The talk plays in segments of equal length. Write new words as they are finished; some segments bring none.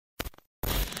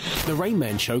The Rain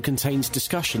Man Show contains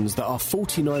discussions that are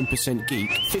 49%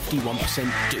 geek,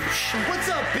 51% douche. What's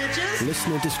up, bitches?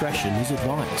 Listener discretion is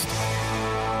advised.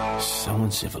 So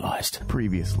uncivilized.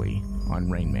 Previously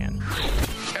on Rain Man.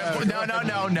 No. Go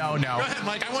ahead,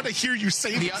 Mike. I want to hear you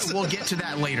say this. We'll get to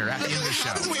that later at the end of the show.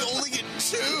 How did we only get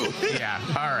 2? Yeah,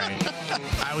 all right.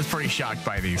 I was pretty shocked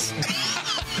by these. We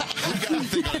got to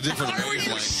think of a different Why were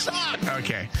you shocked?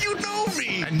 Okay. You know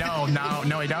me. No,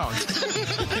 I don't.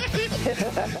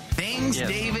 Things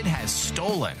David has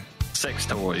stolen. Sex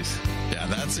toys. Yeah,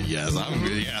 that's a yes. I'm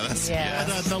good. Yeah, that's Yeah,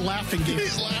 the laughing game.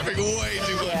 He's laughing way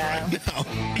too much right now.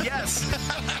 Yes.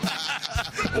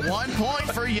 1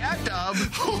 point for Yak Dub.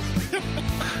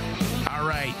 All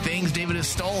right, things David has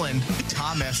stolen.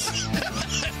 Thomas.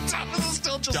 Thomas is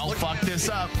still just Don't fuck this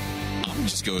up. I'm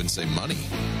just going to say money.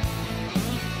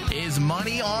 Is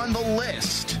money on the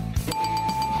list?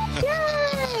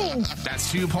 Yay!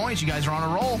 That's 2 points. You guys are on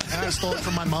a roll. And I stole it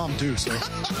from my mom, too, so. Can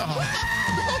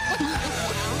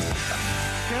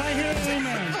I hear an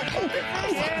amen?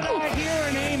 Can I hear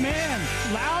an amen?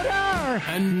 Louder!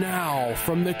 And now,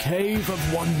 from the Cave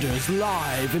of Wonders,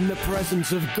 live in the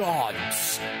presence of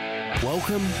gods,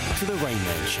 welcome to the Rain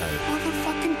Man Show.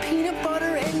 Motherfucking peanut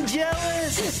butter and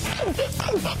jealous.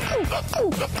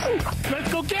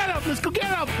 Let's go get him! Let's go get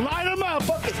him! Line him up!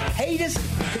 Fuckers hate us.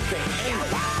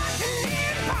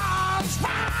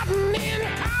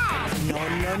 No.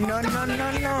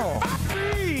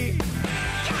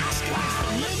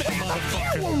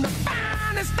 You on the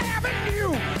finest avenue,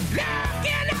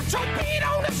 looking at your beat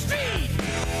on the street.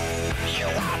 You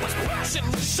always pushing,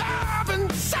 shoving,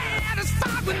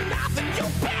 satisfied with nothing. You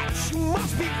bitch, you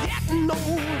must be getting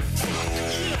old.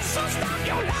 So stop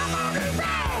your love on the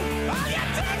road. All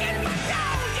you're taking my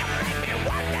gold, you make me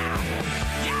wonder.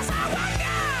 Yes, I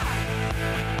wonder.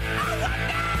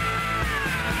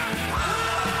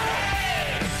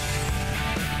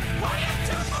 What you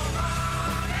do for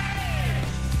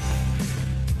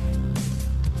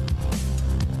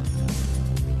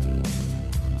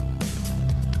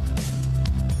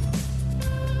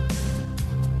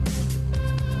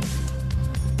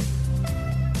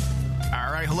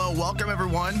Hello, welcome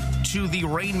everyone to the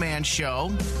Rain Man Show,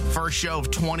 first show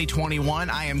of 2021.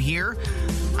 I am here.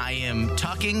 I am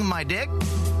tucking my dick.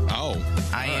 Oh.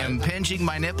 I am pinching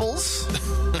my nipples.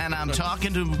 And I'm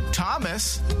talking to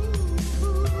Thomas,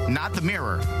 not the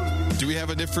mirror. Do we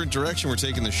have a different direction we're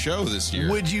taking the show this year?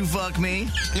 Would you fuck me?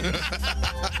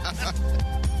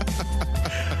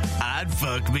 I'd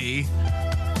fuck me.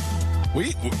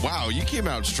 Wow, you came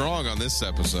out strong on this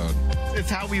episode. It's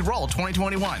how we roll,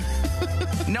 2021.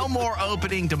 No more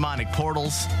opening demonic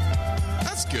portals.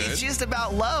 That's good. It's just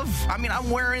about love. I mean, I'm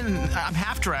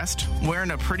half dressed,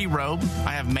 wearing a pretty robe.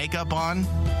 I have makeup on.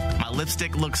 My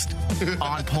lipstick looks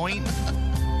on point.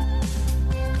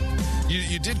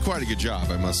 You did quite a good job,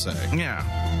 I must say. Yeah.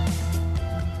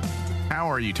 How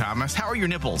are you, Thomas? How are your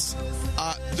nipples?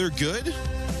 They're good.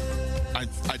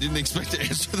 I didn't expect to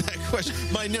answer that question.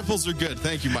 My nipples are good.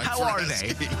 Thank you, Mike. How are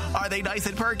they? Are they nice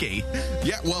and perky?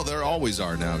 Yeah, well, they always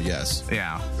are now, yes.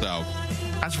 Yeah. So.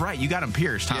 That's right. You got them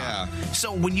pierced, huh? Yeah.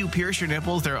 So when you pierce your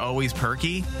nipples, they're always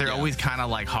perky? They're always kind of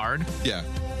like hard? Yeah.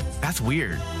 That's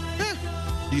weird.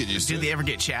 You get used to it. Do they ever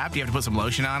get chapped? You have to put some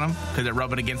lotion on them? Because they're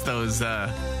rubbing against those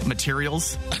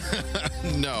materials?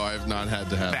 No, I've not had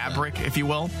to have fabric, if you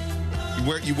will.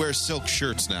 You wear silk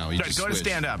shirts now. You just go switch. to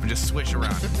stand up and just swish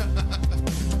around.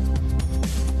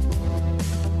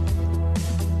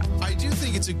 I do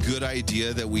think it's a good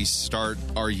idea that we start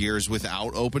our years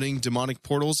without opening demonic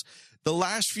portals. The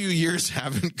last few years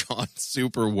haven't gone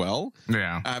super well.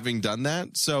 Yeah. Having done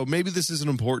that. So maybe this is an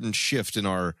important shift in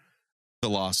our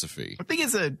philosophy. I think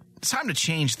it's time to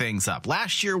change things up.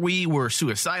 Last year we were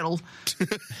suicidal.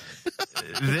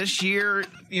 This year,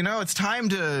 it's time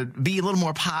to be a little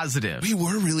more positive. We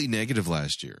were really negative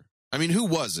last year. I mean, who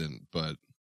wasn't? But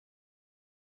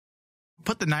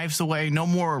put the knives away. No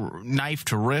more knife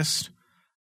to wrist.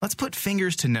 Let's put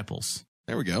fingers to nipples.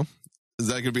 There we go. Is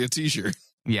that going to be a t-shirt?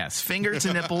 Yes. Finger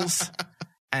to nipples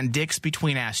and dicks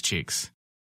between ass cheeks.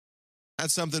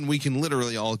 That's something we can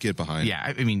literally all get behind.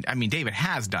 Yeah, I mean, David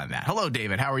has done that. Hello,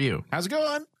 David. How are you? How's it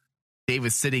going?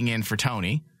 David's sitting in for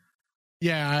Tony.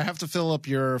 Yeah, I have to fill up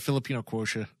your Filipino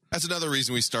quotient. That's another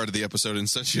reason we started the episode in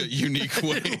such a unique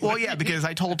way. Well, yeah, because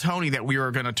I told Tony that we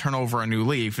were going to turn over a new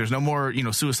leaf. There's no more,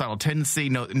 suicidal tendency,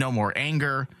 no more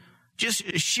anger,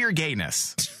 just sheer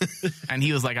gayness. And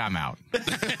he was like, I'm out.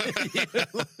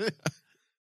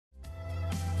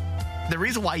 The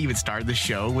reason why I even started the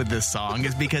show with this song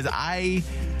is because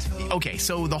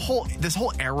so this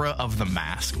whole era of the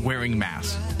mask, wearing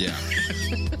masks. Yeah.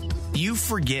 you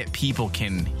forget people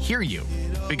can hear you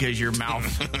because your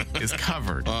mouth is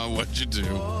covered. What'd you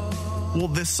do? Well,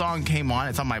 this song came on.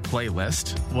 It's on my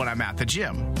playlist when I'm at the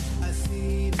gym.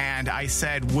 And I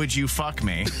said, would you fuck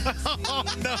me? Oh,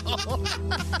 no.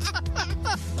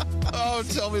 Oh,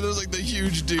 tell me there's like the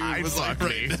huge dude I'd was like fuck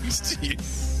right me. next to you.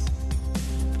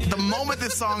 The moment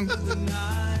this song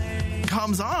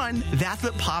comes on, that's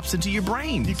what pops into your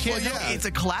brain. You can't- Well, yeah. It's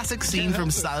a classic scene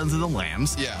from Silence of the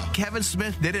Lambs. Yeah. Kevin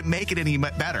Smith didn't make it any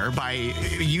better by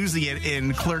using it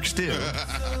in Clerks 2.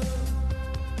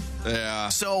 Yeah.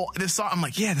 So this song, I'm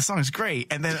like, yeah, this song is great.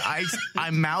 And then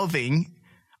I'm mouthing.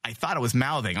 I thought it was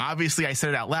mouthing. Obviously, I said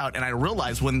it out loud, and I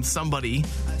realized when somebody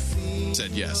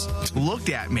Said yes. looked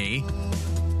at me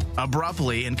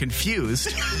abruptly and confused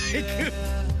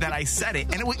that I said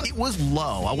it. And it was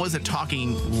low. I wasn't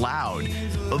talking loud.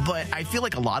 But I feel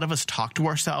like a lot of us talk to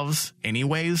ourselves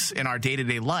anyways in our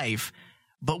day-to-day life.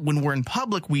 But when we're in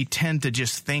public, we tend to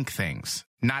just think things,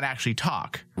 not actually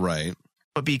talk. Right.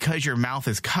 But because your mouth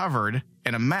is covered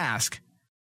in a mask,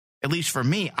 at least for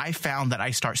me, I found that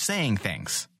I start saying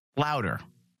things louder.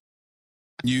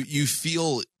 You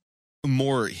feel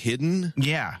more hidden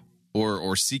Yeah.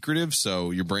 or secretive,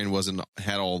 so your brain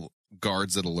had all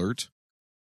guards at alert.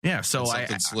 Yeah. So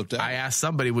Something slipped out. I asked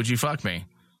somebody, would you fuck me?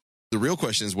 The real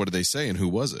question is, what did they say and who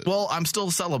was it? Well, I'm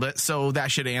still celibate, so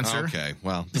that should answer. Okay,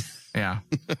 well. Yeah.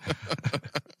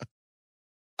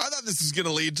 I thought this was going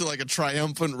to lead to like a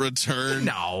triumphant return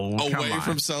No, come away on.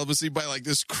 from celibacy by like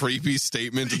this creepy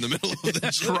statement in the middle of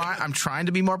the show. I'm trying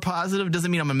to be more positive.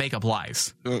 Doesn't mean I'm going to make up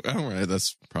lies. All right,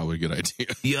 that's probably a good idea.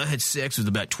 Yeah, I had sex with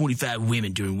about 25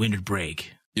 women during winter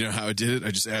break. You know how I did it? I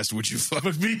just asked, would you fuck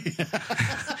me?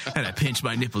 And I pinched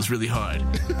my nipples really hard.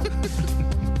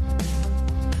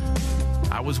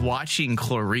 I was watching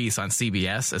Clarice on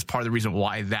CBS as part of the reason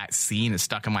why that scene is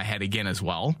stuck in my head again as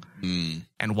well.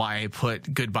 And why I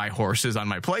put Goodbye Horses on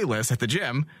my playlist at the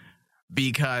gym,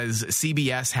 because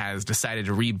CBS has decided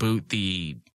to reboot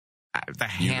the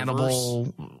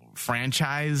Hannibal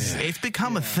franchise. It's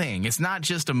become a thing. It's not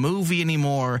just a movie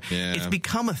anymore. Yeah. It's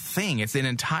become a thing. It's an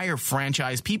entire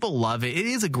franchise. People love it. It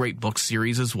is a great book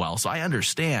series as well, so I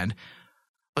understand.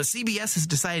 But CBS has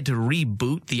decided to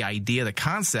reboot the idea, the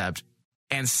concept,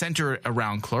 and center it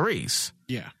around Clarice.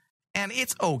 Yeah. And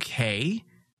it's okay,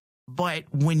 but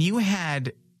when you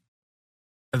had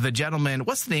the gentleman,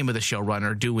 what's the name of the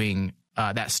showrunner doing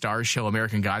that Starz show,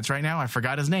 American Gods, right now? I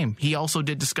forgot his name. He also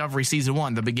did Discovery Season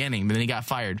 1, the beginning, but then he got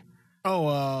fired.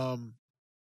 Oh,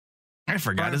 I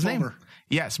forgot Brian his name. Fuller.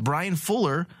 Yes, Brian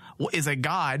Fuller is a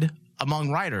god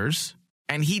among writers,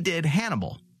 and he did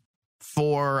Hannibal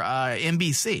for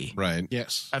NBC Right.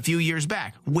 yes. a few years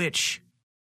back, which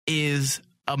is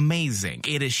amazing.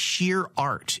 It is sheer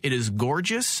art. It is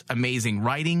gorgeous, amazing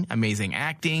writing, amazing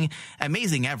acting,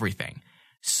 amazing everything.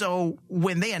 So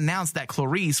when they announced that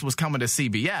Clarice was coming to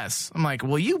CBS, I'm like,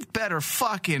 well, you better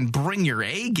fucking bring your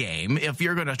A game if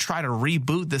you're going to try to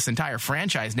reboot this entire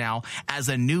franchise now as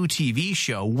a new TV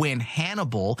show when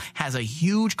Hannibal has a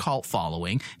huge cult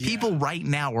following. People right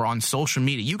now are on social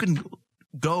media. You can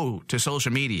go to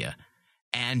social media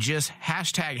and just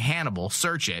hashtag Hannibal,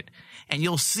 search it, and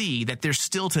you'll see that there's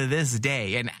still to this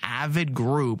day an avid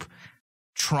group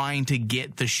trying to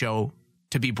get the show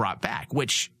to be brought back,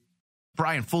 which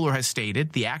Brian Fuller has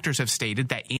stated, the actors have stated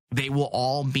that they will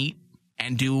all meet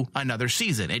and do another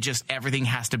season. It just, everything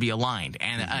has to be aligned,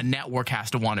 and a network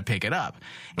has to want to pick it up.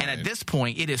 And at this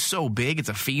point, it is so big, it's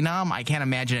a phenom, I can't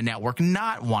imagine a network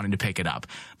not wanting to pick it up.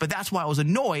 But that's why I was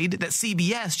annoyed that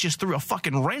CBS just threw a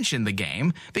fucking wrench in the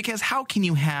game, because how can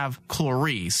you have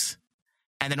Clarice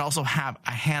and then also have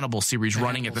a Hannibal series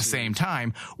running at the same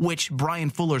time, which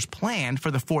Brian Fuller's plan for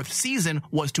the 4th season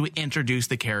was to introduce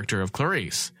the character of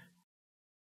Clarice.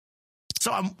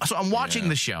 So I'm watching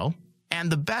the show,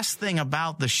 and the best thing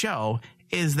about the show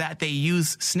is that they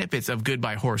use snippets of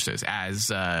Goodbye Horses as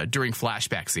during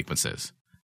flashback sequences.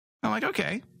 I'm like,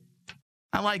 okay,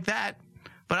 I like that.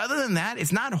 But other than that,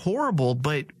 it's not horrible.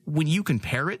 But when you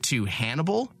compare it to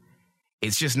Hannibal,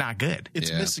 it's just not good.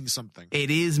 It's missing something.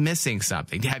 It is missing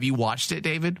something. Have you watched it,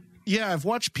 David? Yeah, I've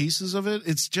watched pieces of it.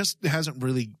 It's just, it hasn't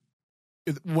really.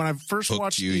 When I first Hooked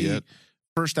watched you the yet?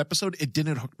 first episode, it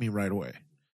didn't hook me right away.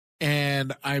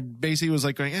 And I basically was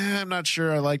like going, I'm not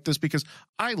sure I like this, because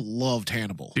I loved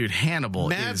Hannibal. Dude, Hannibal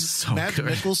Mads is so good.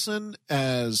 Mikkelsen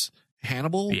as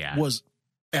Hannibal was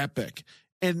epic.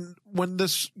 And when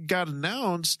this got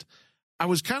announced, I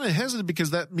was kind of hesitant, because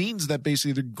that means that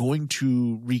basically they're going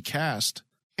to recast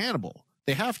Hannibal.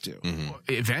 They have to.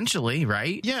 Eventually,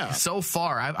 right? Yeah. So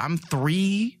far, I'm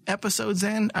 3 episodes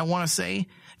in, I want to say,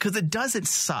 because it doesn't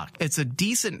suck. It's a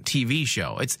decent TV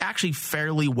show. It's actually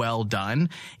fairly well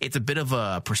done. It's a bit of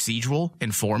a procedural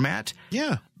in format.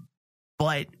 Yeah.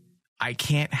 But I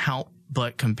can't help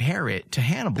but compare it to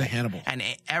Hannibal. And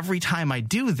every time I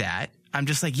do that, I'm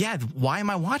just like, yeah, why am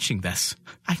I watching this?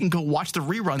 I can go watch the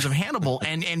reruns of Hannibal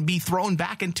and be thrown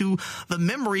back into the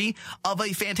memory of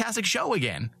a fantastic show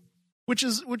again. Which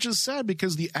is sad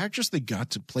because the actress they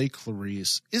got to play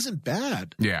Clarice isn't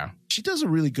bad. Yeah. She does a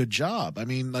really good job. I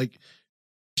mean, like,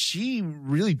 she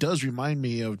really does remind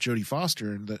me of Jodie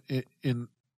Foster in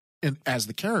as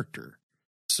the character.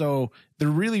 So they're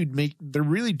really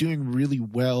doing really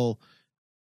well,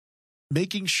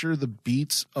 making sure the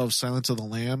beats of Silence of the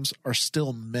Lambs are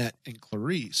still met in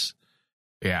Clarice.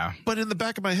 Yeah. But in the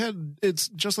back of my head, it's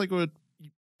just like what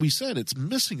we said, it's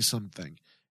missing something.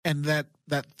 And that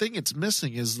thing it's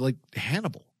missing is like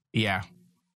Hannibal. Yeah.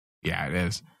 Yeah, it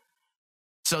is.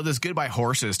 So this Goodbye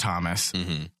Horses, Thomas,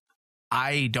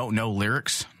 I don't know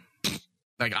lyrics.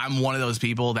 Like, I'm one of those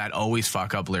people that always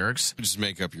fuck up lyrics. Just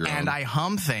make up your own. And I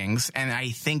hum things, and I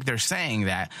think they're saying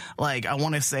that. Like, I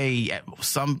want to say at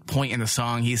some point in the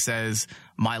song, he says,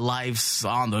 my life's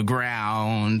on the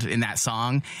ground in that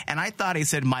song. And I thought he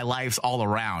said, my life's all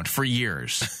around for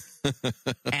years.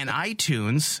 And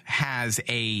iTunes has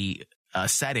a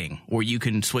setting where you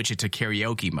can switch it to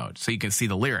karaoke mode so you can see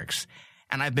the lyrics.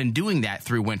 And I've been doing that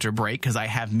through winter break because I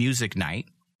have music night.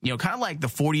 You know, kind of like the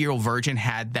 40-Year-Old Virgin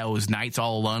had those nights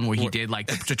all alone where he did like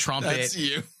the trumpet. That's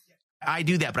you. I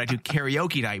do that, but I do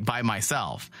karaoke night by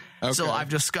myself. Okay. So I've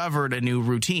discovered a new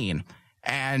routine.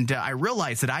 And I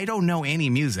realized that I don't know any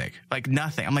music, like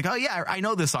nothing. I'm like, oh, yeah, I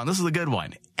know this song. This is a good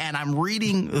one. And I'm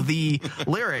reading the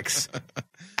lyrics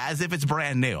as if it's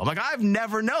brand new. I'm like, I've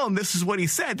never known this is what he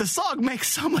said. The song makes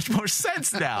so much more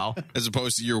sense now. As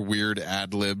opposed to your weird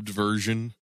ad-libbed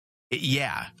version.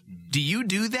 Yeah. Do you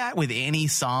do that with any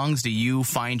songs? Do you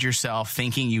find yourself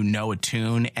thinking you know a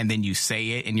tune and then you say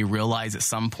it and you realize at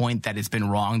some point that it's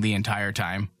been wrong the entire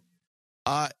time?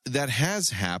 That has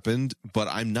happened, but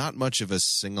I'm not much of a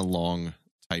sing-along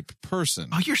type person.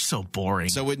 Oh, you're so boring.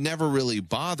 So it never really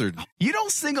bothered me. You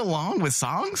don't sing along with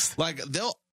songs? Like,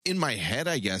 they'll in my head,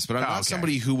 I guess, but I'm not okay.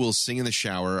 somebody who will sing in the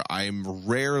shower. I'm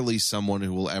rarely someone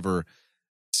who will ever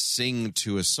sing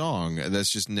to a song. That's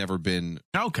just never been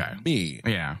me.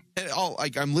 Yeah. And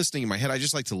I'm listening in my head. I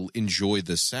just like to enjoy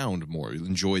the sound more,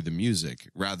 enjoy the music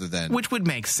rather than which would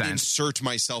make sense. Insert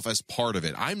myself as part of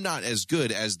it. I'm not as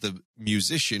good as the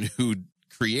musician who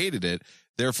created it.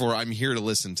 Therefore, I'm here to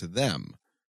listen to them.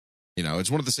 You know,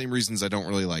 it's one of the same reasons I don't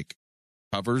really like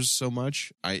covers so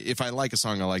much. If I like a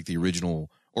song, I like the original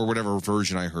or whatever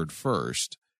version I heard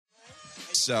first.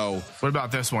 So, what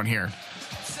about this one here?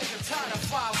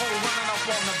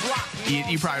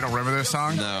 You probably don't remember this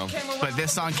song? No. But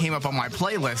this song came up on my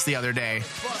playlist the other day,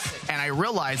 and I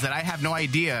realized that I have no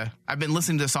idea. I've been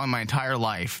listening to this song my entire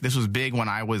life. This was big when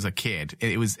I was a kid.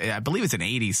 It was, I believe it's an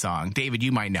 80s song. David,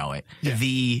 you might know it. Yeah.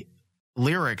 The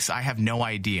lyrics, I have no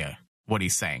idea what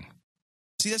he's saying.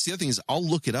 See, that's the other thing is I'll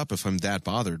look it up if I'm that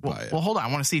bothered by it. Well, hold on. I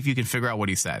want to see if you can figure out what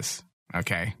he says.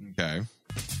 Okay. Okay.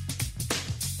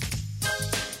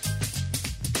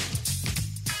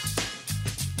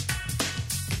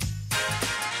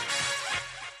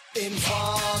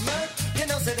 Informer, you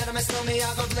know, say that I'm a snowman,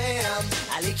 I go blam.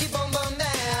 I like you boom boom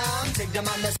down. Take them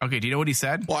on the. Okay, do you know what he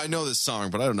said? Well, I know this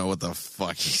song, but I don't know what the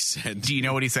fuck he said. Do you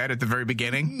know what he said at the very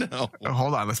beginning? No. Oh,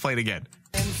 hold on, let's play it again.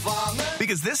 Informer.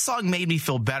 Because this song made me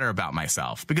feel better about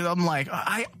myself. Because I'm like,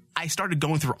 I started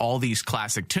going through all these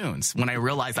classic tunes when I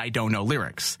realized I don't know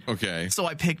lyrics. Okay. So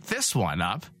I picked this one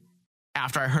up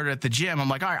after I heard it at the gym. I'm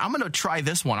like, all right, I'm going to try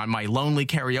this one on my lonely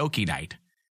karaoke night.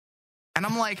 And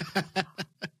I'm like,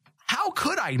 how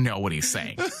could I know what he's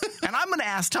saying? And I'm going to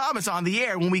ask Thomas on the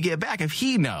air when we get back if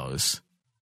he knows.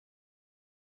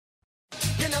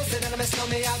 You know, say that I'm a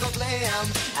snowman, I go blam.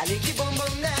 I like you boom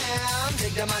boom down.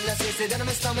 Take them on the say that I'm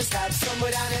a snowman, start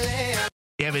somewhere down the lane.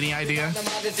 You have any idea?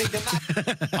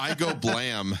 I go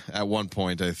blam at one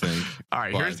point, I think. All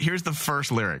right, here's the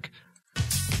first lyric.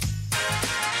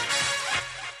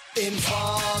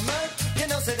 Informer, you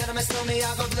know, say that I'm a snowman,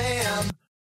 I go blam.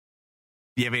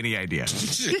 Do you have any idea?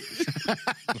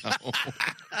 No.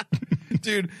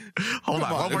 Dude, hold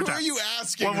on. One more time. Who are you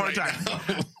asking? One more time.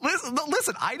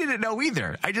 Listen, I didn't know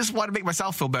either. I just want to make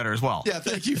myself feel better as well. Yeah,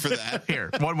 thank you for that. Here,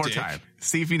 one more time.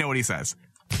 See if you know what he says.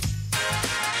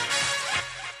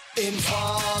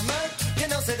 Informer, you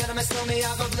know, say that I'm a snowman,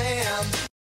 I go blam.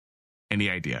 Any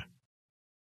idea?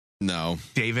 No.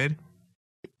 David?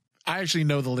 I actually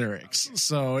know the lyrics.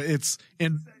 So it's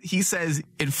in. He says,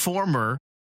 Informer,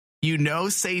 you know,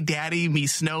 say daddy, me,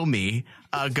 snow me,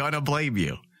 gonna blame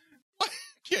you.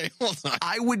 Okay, hold on.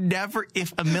 I would never,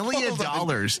 if $1 million,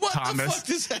 What Thomas, the fuck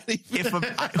does that even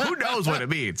who knows what it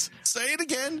means? Say it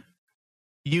again.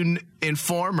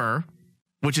 Informer,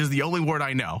 which is the only word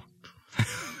I know.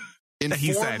 That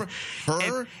he said.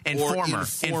 Her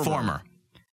Informer.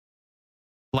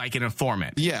 Like an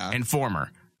informant. Yeah.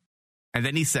 Informer. And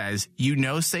then he says, you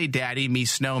know, say daddy, me,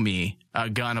 snow me,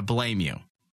 gonna blame you.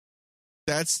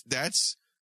 That's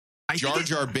Jar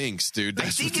Jar Binks, dude. I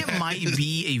think it might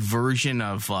be a version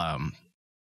of, I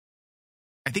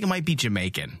think it might be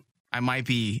Jamaican. It might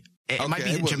be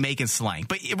Jamaican slang.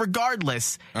 But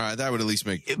regardless. All right, that would at least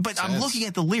make But sense. I'm looking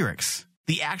at the lyrics,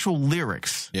 the actual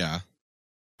lyrics. Yeah.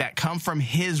 That come from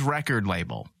his record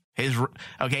label.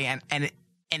 Okay, and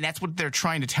that's what they're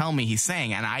trying to tell me he's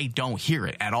saying, and I don't hear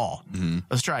it at all. Mm-hmm.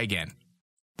 Let's try again.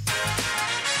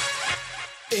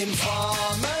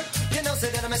 Informer, you know, say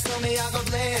that I'm a stormy, I go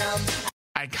blame.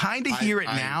 I kind of hear it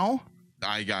now.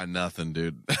 I got nothing,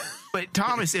 dude. But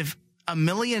Thomas, if $1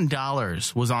 million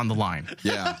was on the line,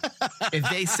 Yeah. if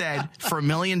they said for $1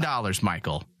 million,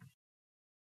 Michael,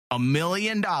 $1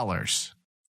 million,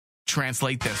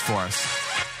 translate this for us.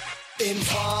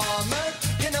 Informer,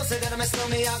 you know, say that I'm a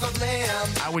stormy, I go blame.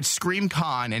 I would scream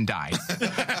con and die.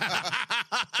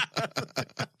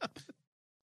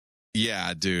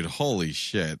 Yeah, dude. Holy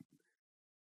shit.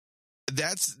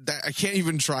 That's that. I can't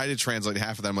even try to translate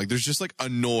half of that. I'm like, there's just like a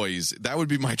noise. That would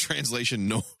be my translation.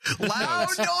 No, Loud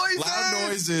noises. Loud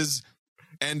noises.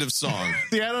 End of song.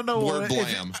 See, I don't know Word what.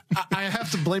 blam. I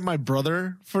have to blame my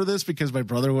brother for this because my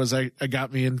brother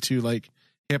got me into like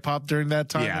hip hop during that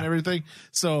time and everything.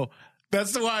 So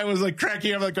that's why I was like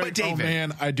cracking up, like, David, oh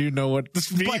man, I do know what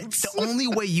this means. But the only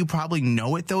way you probably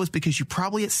know it, though, is because you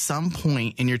probably at some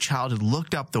point in your childhood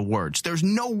looked up the words. There's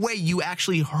no way you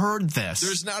actually heard this.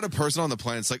 There's not a person on the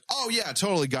planet that's like, oh yeah,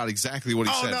 totally got exactly what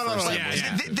he said. no, first time.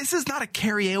 yeah. This is not a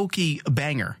karaoke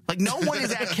banger. Like, no one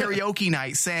is at karaoke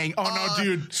night saying, Oh, no,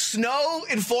 dude. Snow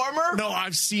Informer? No,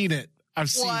 I've seen it. I've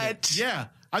seen What? it. Yeah.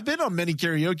 I've been on many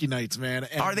karaoke nights, man.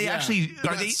 And Are they actually?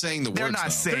 They're Are not they saying the They're words, not though.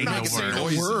 saying They're not the saying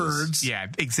words. the words. Yeah,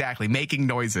 exactly. Making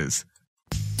noises.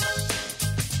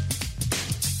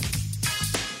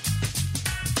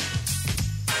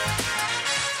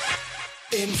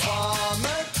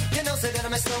 Informer, you know, say that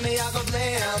I'm a stormy, I go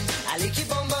blame. I lick you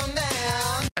boom boom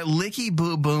down. Licky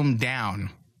boo boom down.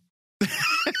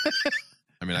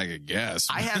 I mean, I could guess.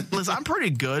 Listen, I'm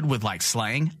pretty good with like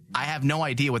slang. I have no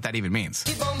idea what that even means.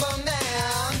 Keep boom boom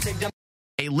down. Take them.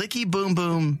 A licky boom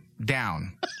boom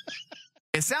down.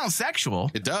 It sounds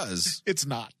sexual. It does. It's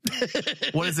not.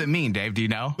 What does it mean, Dave? Do you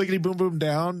know? Lickety boom boom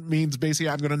down means basically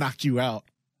I'm going to knock you out.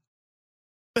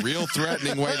 Real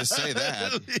threatening way to say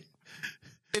that.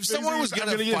 If someone was going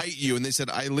to fight you and they said,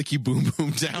 I lick you boom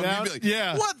boom down, you'd be like,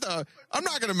 yeah. What the? I'm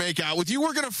not going to make out with you.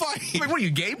 We're going to fight. Wait, what are you,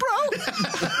 gay, bro?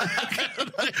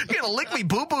 You gonna lick me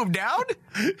boom boom down?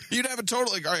 You'd have a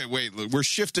total, like, all right, wait, look, we're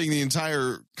shifting the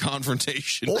entire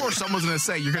confrontation. Or someone's gonna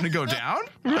say you're gonna go down?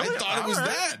 I thought it was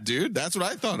that, dude. That's what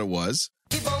I thought it was.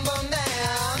 Keep boom boom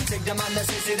down. Take them on the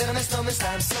say that I'm a stormy,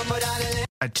 stab somebody down.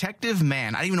 A tective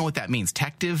man. I don't even know what that means.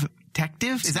 Tective?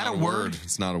 Is that a word?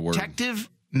 It's not a word. Tective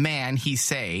man, he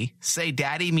say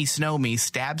daddy me snow me,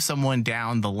 stab someone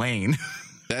down the lane.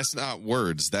 That's not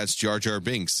words. That's Jar Jar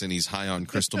Binks, and he's high on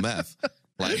crystal meth.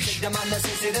 Like, Take them on the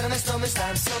say that I'm a stormy,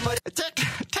 stab somebody.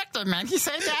 Tective man, he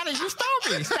say daddy you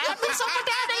stole me, stab me someone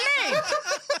down the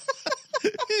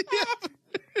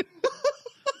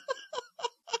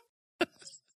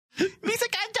lane. He's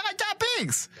like, I'm Jar Jar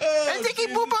Binks. And Dicky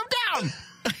boom boom down.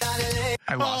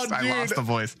 I lost the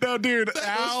voice. No, dude,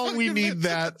 Al, we need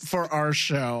that for our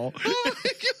show.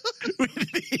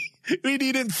 we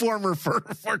need Informer for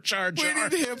Jar Jar.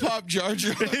 we need hip hop Jar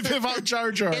Jar. Hip hop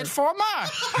Jar Jar. Informer.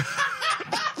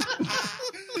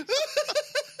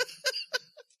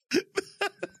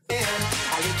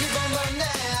 I lick you boom boom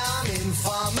down.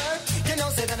 Informer, you know,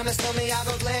 say that I'm a stormy, I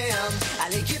go blame. I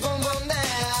lick you boom boom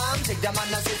down. Take them on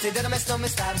the say that I'm a stormy,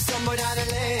 stab somebody down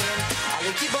the lane. I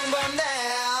lick you boom boom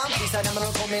down. These are them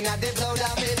gonna come in and they blow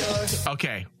down my door.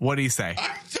 Okay, what do you say?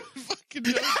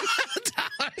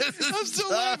 I'm still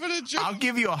laughing at you. I'll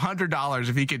give you $100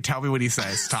 if you can tell me what he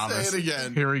says, Thomas. Say it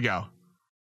again. Here we go.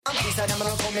 These are them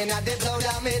gonna come in and they blow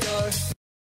down my door.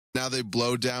 Now they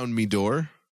blow down me door.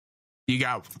 You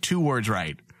got 2 words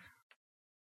right.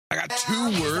 I got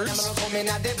 2 words. Them gonna come in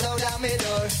and they blow down my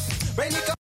door. When you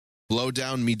come Blow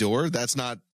down me door. That's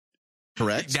not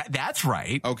correct. That's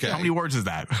right. Okay. How many words is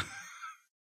that?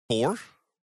 4.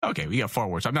 Okay, we got 4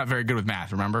 words. I'm not very good with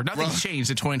math, remember? Nothing's changed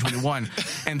in 2021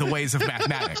 and the ways of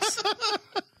mathematics.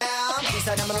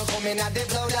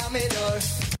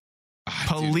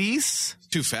 Police.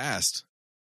 Dude, too fast.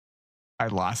 I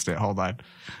lost it. Hold on.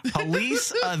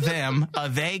 Police, them,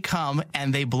 they come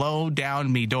and they blow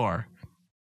down me door.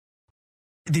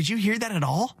 Did you hear that at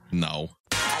all? No.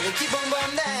 I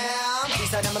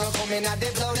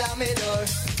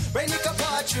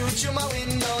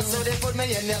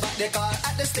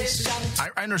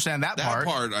understand that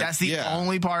part. That's the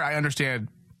only part I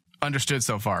understood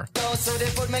so far. So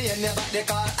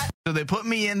they put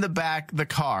me in the back the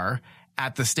car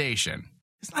at the station.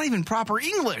 It's not even proper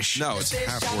English. No, it's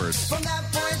half words. The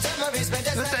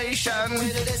station.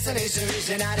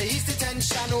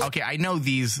 Okay, I know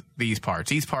these parts.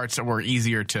 These parts were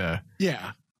easier to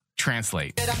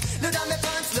translate.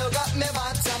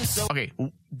 Okay,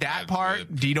 that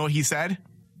part, do you know what he said?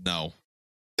 No.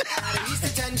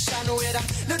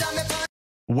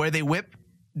 Where they whip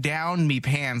down me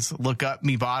pants, look up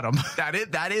me bottom.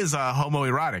 That is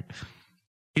homoerotic.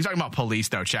 He's talking about police,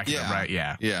 though. Checking them, right?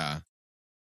 Yeah. Yeah.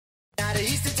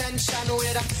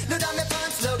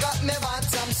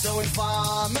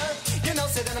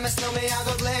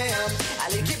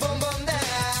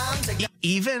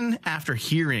 Even after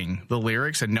hearing the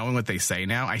lyrics and knowing what they say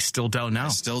now, I still don't know. I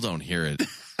still don't hear it.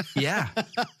 Yeah.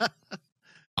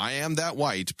 I am that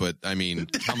white, but I mean,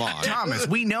 come on. Thomas,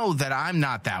 we know that I'm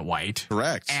not that white.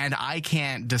 Correct. And I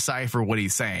can't decipher what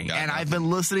he's saying. Got and nothing. I've been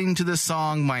listening to this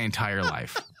song my entire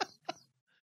life.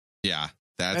 Yeah,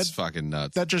 that's fucking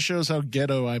nuts. That just shows how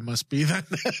ghetto I must be then.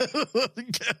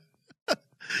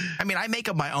 I mean, I make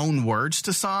up my own words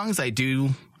to songs. I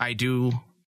do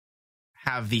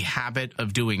have the habit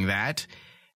of doing that,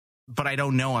 but I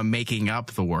don't know I'm making up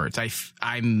the words.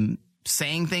 I'm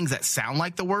saying things that sound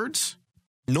like the words.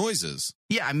 Noises.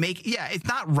 Yeah, it's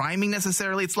not rhyming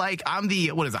necessarily. It's like I'm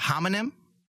the, what is it, homonym?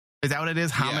 Is that what it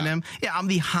is? Homonym? Yeah, I'm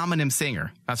the homonym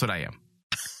singer. That's what I am.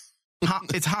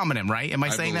 It's homonym, right? Am I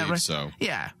saying that right? So.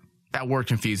 Yeah, that word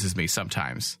confuses me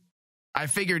sometimes. I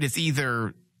figured it's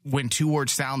either when 2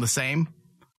 words sound the same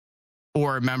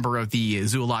or a member of the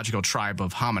zoological tribe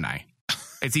of homini.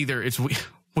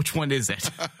 Which one is it?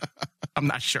 I'm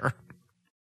not sure.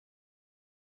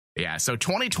 Yeah, so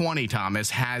 2020, Thomas,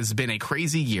 has been a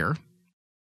crazy year.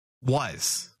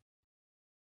 This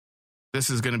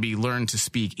is going to be Learn to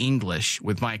Speak English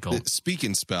with Michael. Speak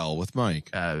and spell with Mike.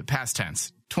 Past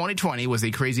tense. 2020 was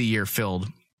a crazy year filled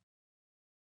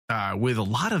with a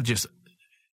lot of just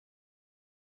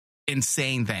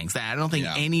insane things that I don't think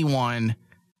anyone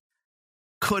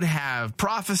could have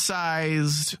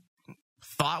prophesized,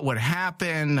 thought would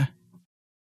happen.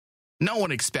 No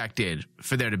one expected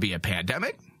for there to be a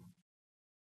pandemic.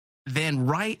 Then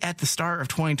right at the start of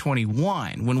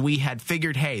 2021, when we had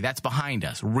figured, hey, that's behind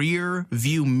us, rear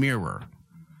view mirror,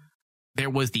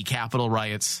 there was the Capitol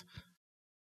riots.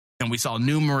 And we saw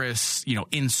numerous,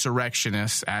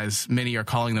 insurrectionists, as many are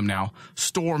calling them now,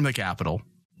 storm the Capitol.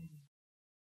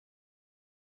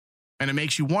 And it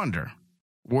makes you wonder,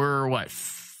 we're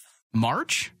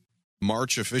March?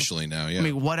 March officially now, yeah. I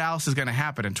mean, what else is going to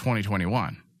happen in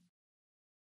 2021?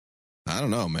 I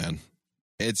don't know, man.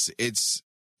 It's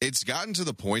gotten to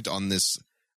the point on this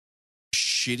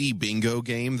shitty bingo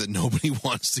game that nobody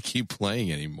wants to keep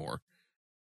playing anymore.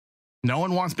 No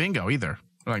one wants bingo either.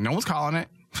 Like, no one's calling it.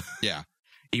 Yeah.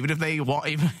 even if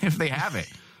they have it.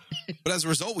 But as a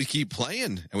result, we keep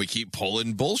playing and we keep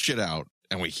pulling bullshit out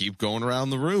and we keep going around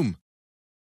the room.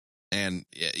 And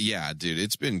yeah, dude,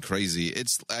 it's been crazy.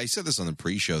 I said this on the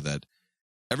pre-show that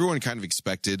everyone kind of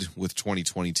expected with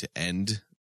 2020 to end,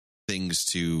 things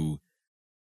to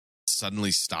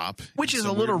suddenly stop, which is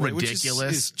a little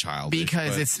ridiculous, is childish,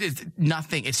 because it's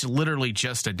nothing. It's literally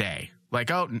just a day.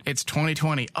 Like, oh, it's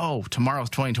 2020. Oh, tomorrow's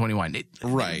 2021.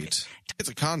 Right. It's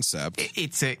a concept.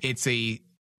 It's a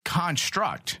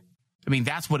construct. I mean,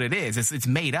 that's what it is. It's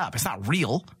made up. It's not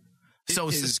real. So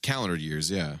it's calendar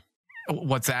years. Yeah.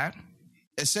 What's that?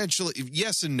 Essentially,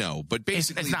 yes and no, but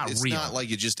basically, it's not real. Not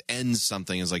like it just ends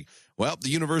something. It's like, well, the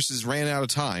universe has ran out of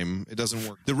time. It doesn't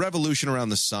work. The revolution around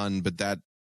the sun, but that.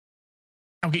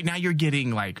 Okay, now you're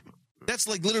getting like. That's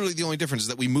like literally the only difference is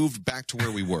that we moved back to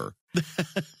where we were.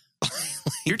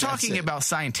 You're talking about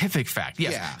scientific fact.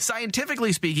 Yes. Yeah.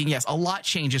 Scientifically speaking, yes, a lot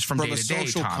changes from day to day. From a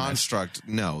social construct,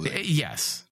 no.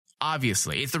 Yes.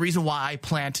 Obviously. It's the reason why I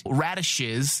plant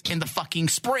radishes in the fucking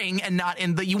spring and not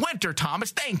in the winter,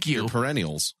 Thomas. Thank you. You're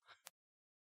perennials.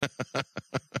 But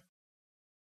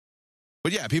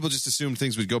yeah, people just assumed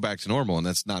things would go back to normal, and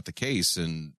that's not the case.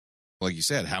 And like you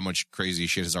said, how much crazy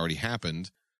shit has already happened,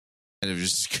 and it's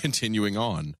just continuing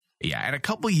on. Yeah, and a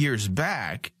couple years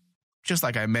back, just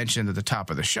like I mentioned at the top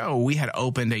of the show, we had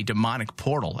opened a demonic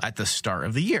portal at the start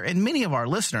of the year. And many of our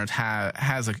listeners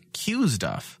has accused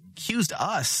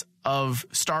us of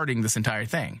starting this entire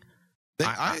thing.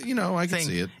 I can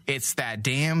see it. It's that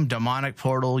damn demonic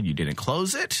portal. You didn't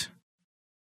close it.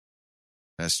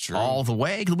 That's true. All the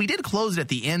way. We did close it at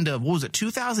the end of,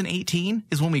 2018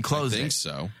 is when we closed it. I think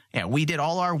so. Yeah, we did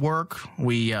all our work.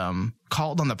 We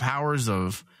called on the powers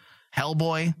of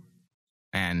Hellboy,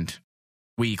 and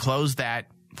we closed that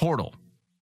portal.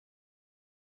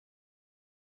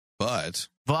 But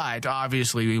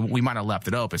obviously we might have left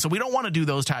it open. So we don't want to do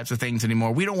those types of things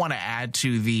anymore. We don't want to add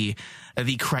to the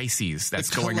crises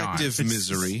that's going on. Collective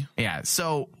misery. Yeah.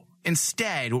 So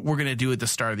instead, what we're going to do at the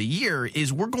start of the year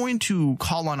is we're going to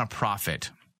call on a prophet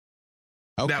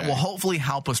that will hopefully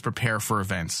help us prepare for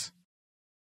events.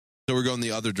 So we're going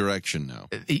the other direction now.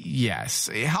 Yes.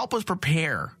 Help us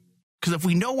prepare. Because if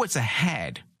we know what's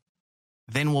ahead,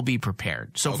 then we'll be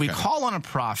prepared. So if we call on a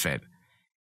prophet,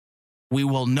 we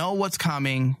will know what's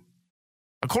coming,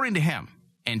 according to him,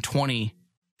 in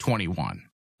 2021.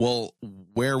 Well,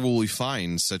 where will we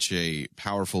find such a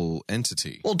powerful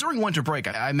entity? Well, during winter break,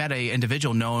 I met an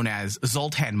individual known as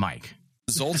Zoltan Mike.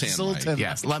 Zoltan Mike.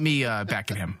 Yes, let me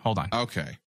back at him. Hold on.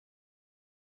 Okay.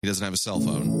 He doesn't have a cell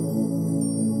phone.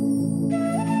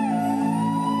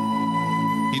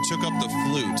 He took up the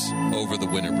flute over the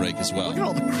winter break as well. Look at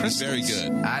all the crystals. He's very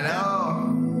good. I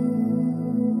know.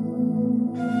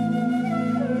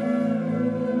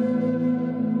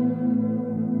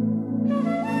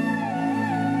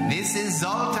 This is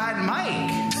Zoltan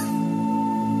Mike.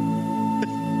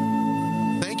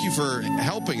 Thank you for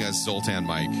helping us, Zoltan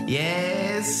Mike.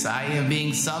 Yes, I am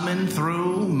being summoned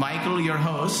through Michael, your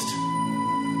host.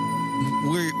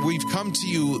 We've come to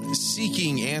you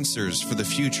seeking answers for the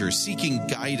future, seeking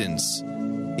guidance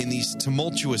in these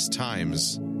tumultuous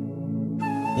times.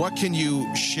 What can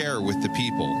you share with the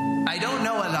people? I don't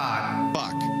know a lot.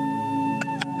 Fuck.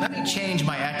 Let me change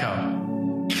my echo.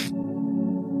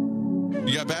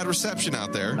 You got bad reception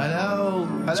out there. Hello?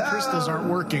 These crystals aren't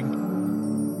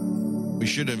working. We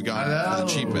should have gone for the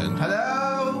cheap end.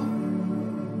 Hello?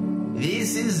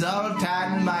 This is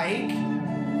Zoltan Mike,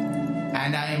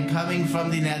 and I am coming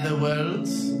from the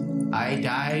netherworlds. I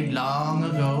died long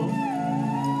ago,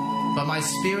 but my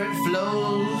spirit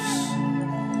flows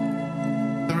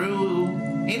through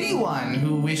anyone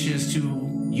who wishes to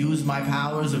use my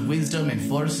powers of wisdom and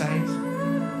foresight,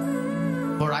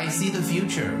 for I see the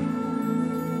future.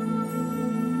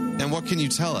 And what can you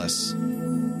tell us?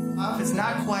 If it's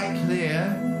not quite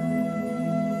clear,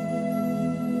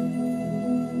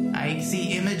 I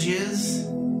see images,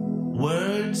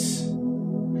 words,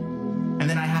 and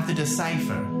then I have to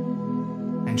decipher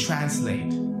and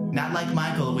translate. Not like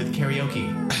Michael with karaoke.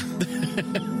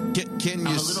 Can you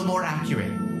I'm a little more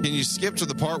accurate. Can you skip to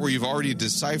the part where you've already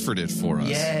deciphered it for us?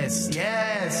 Yes.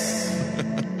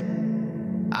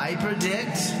 I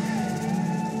predict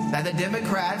that the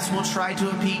Democrats will try to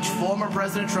impeach former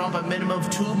President Trump a minimum of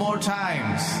 2 more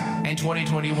times in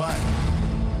 2021.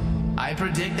 I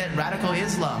predict that radical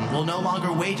Islam will no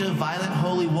longer wage a violent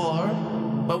holy war,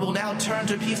 but will now turn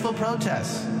to peaceful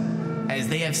protests, as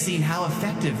they have seen how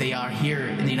effective they are here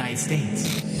in the United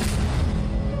States.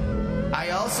 I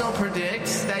also predict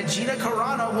that Gina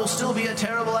Carano will still be a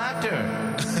terrible actor.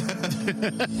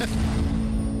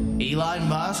 Elon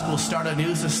Musk will start a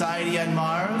new society on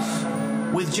Mars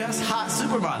with just hot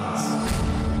supermodels.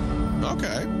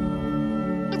 Okay.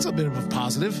 That's a bit of a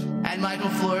positive. And Michael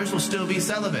Flores will still be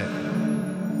celibate.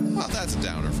 Well, that's a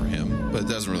downer for him, but it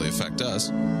doesn't really affect us.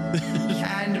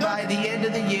 And by the end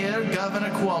of the year, Governor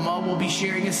Cuomo will be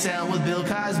sharing a cell with Bill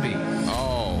Cosby.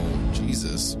 Oh,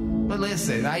 Jesus. But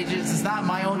listen, it's not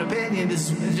my own opinion. This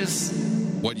is just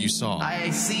what you saw.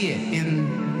 I see it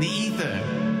in the ether.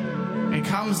 It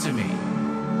comes to me.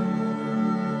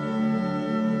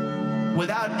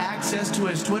 Without access to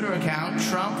his Twitter account,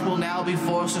 Trump will now be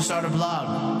forced to start a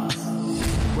blog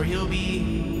where he'll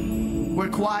be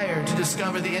required to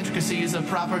discover the intricacies of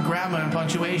proper grammar and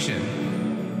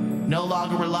punctuation, no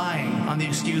longer relying on the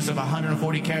excuse of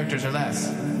 140 characters or less.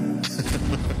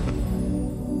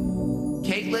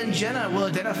 Caitlyn Jenner will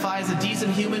identify as a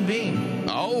decent human being.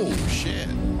 Oh, shit.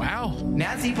 Wow.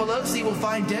 Nancy Pelosi will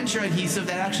find denture adhesive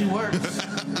that actually works.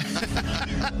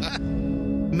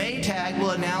 Maytag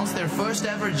will announce their first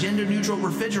ever gender-neutral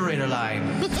refrigerator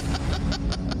line.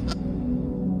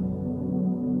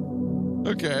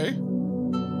 Okay.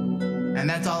 And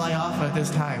that's all I offer at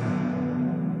this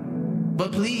time.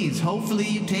 But please, hopefully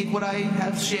you take what I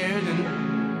have shared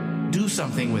and do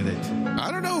something with it. I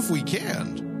don't know if we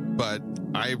can, but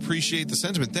I appreciate the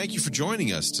sentiment. Thank you for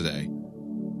joining us today.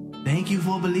 Thank you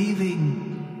for believing.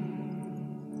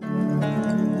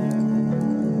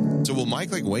 So will Mike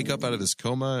wake up out of his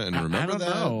coma and remember that?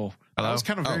 I don't know. Hello? That was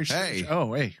kind of very strange. Hey.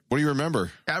 Oh, hey. What do you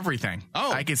remember? Everything.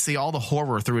 Oh. I could see all the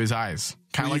horror through his eyes.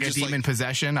 Kind Were of you like a just, demon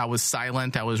possession. I was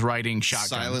silent. I was writing shotgun.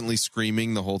 Silently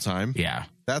screaming the whole time? Yeah.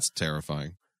 That's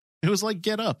terrifying. It was like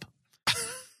Get Up.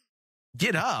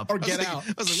 Get up. Or Get Out.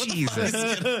 I was like, what Jesus.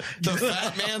 the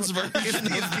fat man's version of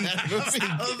that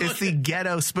movie? It's the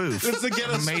ghetto spoof. It's the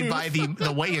ghetto made spoof. by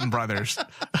the Wayans brothers.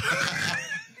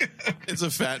 It's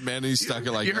a fat man and he's stuck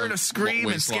in You heard a Scream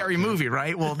and Scary Movie,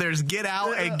 right? Well, there's Get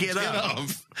Out and Get Up.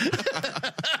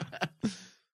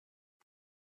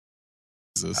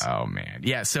 Oh, man.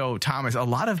 Yeah, so, Thomas, a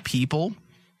lot of people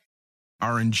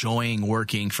are enjoying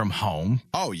working from home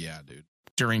Oh, yeah, dude.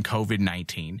 during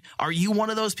COVID-19. Are you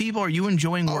one of those people? Are you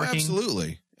enjoying working?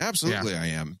 Absolutely. Absolutely, I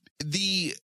am.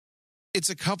 It's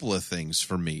a couple of things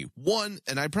for me. One,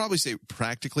 and I'd probably say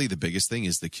practically the biggest thing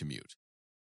is the commute.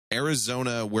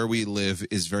 Arizona, where we live,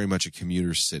 is very much a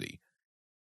commuter city.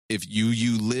 If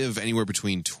you live anywhere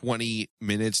between 20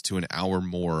 minutes to an hour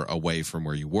more away from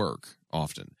where you work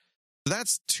often. So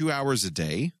that's 2 hours a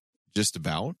day, just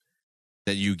about,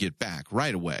 that you get back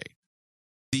right away.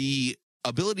 The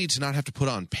ability to not have to put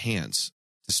on pants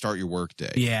to start your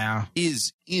workday Yeah.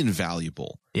 is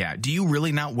invaluable. Yeah. Do you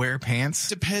really not wear pants?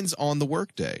 Depends on the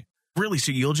workday. Really?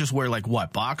 So you'll just wear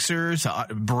what, boxers,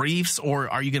 briefs, or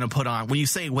are you going to put on, when you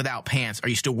say without pants, are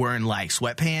you still wearing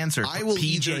sweatpants or I will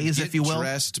either PJs, get if you will?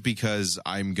 dressed because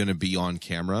I'm going to be on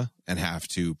camera and have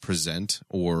to present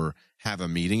or have a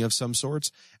meeting of some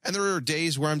sorts. And there are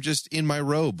days where I'm just in my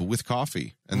robe with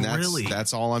coffee. And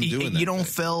that's all I'm doing. You don't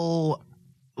feel...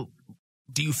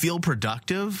 Do you feel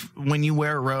productive when you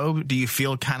wear a robe? Do you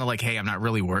feel kind of like, hey, I'm not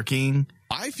really working?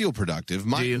 I feel productive.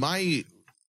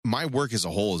 My work as a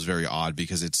whole is very odd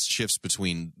because it shifts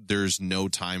between there's no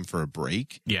time for a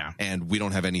break. Yeah. And we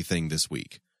don't have anything this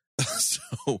week. So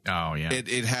Oh, yeah.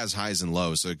 it has highs and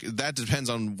lows. So that depends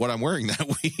on what I'm wearing that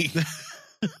week.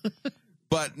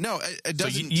 But no, it So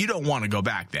doesn't. you don't want to go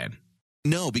back then?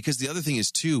 No, because the other thing is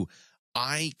too,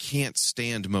 I can't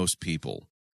stand most people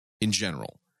in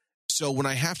general. So when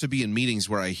I have to be in meetings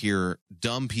where I hear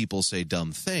dumb people say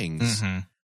dumb things,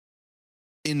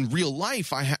 in real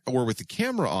life, or with the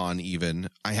camera on even,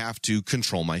 I have to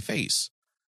control my face.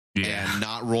 And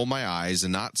not roll my eyes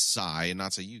and not sigh and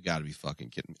not say, you got to be fucking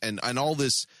kidding. And all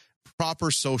this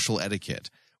proper social etiquette,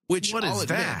 which What I'll is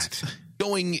admit, that?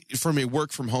 going from a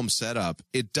work from home setup,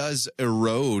 it does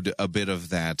erode a bit of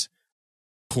that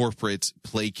corporate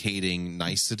placating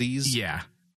niceties. Yeah.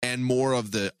 And more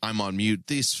of the I'm on mute,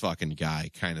 this fucking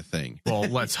guy kind of thing. Well,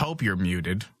 let's hope you're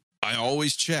muted. I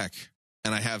always check.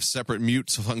 And I have separate mute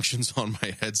functions on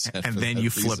my headset. And then you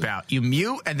flip out. You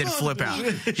mute and then flip out.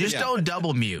 Just don't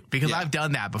double mute, because I've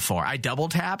done that before. I double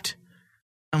tapped.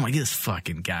 I'm like, this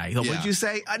fucking guy. What did you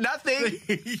say? Nothing.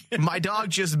 My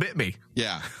dog just bit me.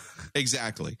 Yeah,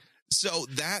 exactly. So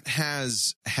that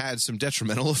has had some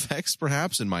detrimental effects,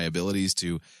 perhaps, in my abilities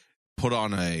to put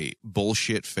on a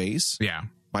bullshit face. Yeah.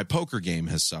 My poker game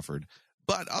has suffered.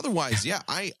 But otherwise,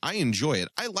 I enjoy it.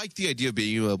 I like the idea of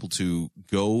being able to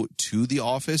go to the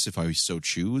office if I so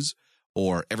choose,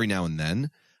 or every now and then.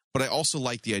 But I also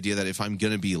like the idea that if I'm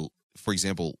going to be, for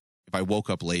example, if I woke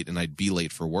up late and I'd be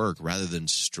late for work, rather than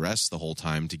stress the whole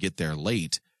time to get there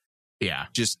late,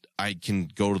 just I can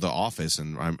go to the office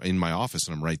and I'm in my office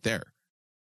and I'm right there.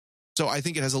 So I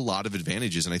think it has a lot of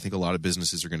advantages, and I think a lot of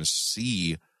businesses are going to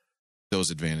see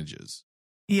those advantages.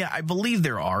 Yeah, I believe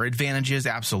there are advantages.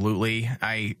 Absolutely.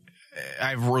 I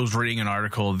was reading an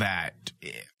article that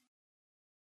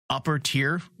upper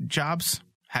tier jobs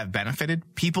have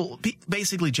benefited people,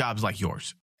 basically jobs like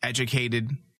yours,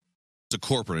 educated. It's a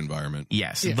corporate environment.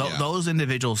 Yes. Those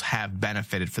individuals have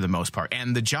benefited for the most part,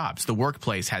 and the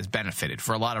workplace has benefited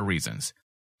for a lot of reasons.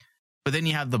 But then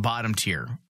you have the bottom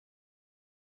tier.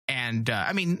 And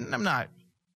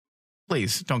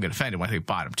please don't get offended when I say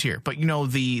bottom tier, but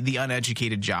the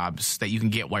uneducated jobs that you can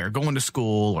get while you're going to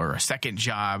school or a second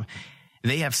job,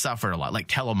 they have suffered a lot, like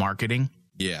telemarketing.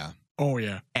 Yeah. Oh,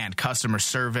 yeah. And customer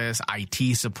service,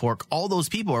 IT support. All those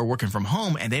people are working from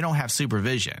home and they don't have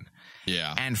supervision.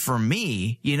 Yeah. And for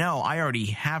me, I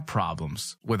already have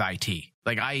problems with IT.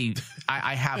 Like I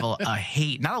have a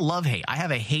hate, not a love hate. I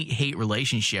have a hate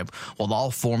relationship with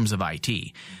all forms of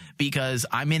IT, because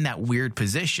I'm in that weird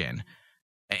position.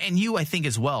 And you, I think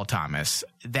as well, Thomas,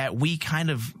 that we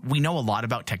know a lot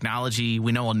about technology.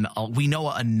 We know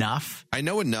enough. I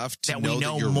know enough to that know we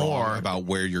know that you're more wrong about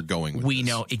where you're going with this.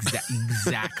 Know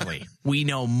exactly. We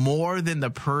know more than the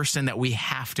person that we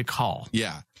have to call.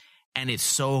 Yeah. And it's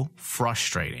so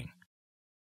frustrating.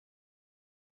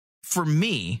 For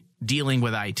me, dealing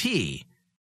with IT,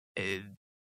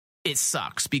 it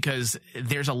sucks because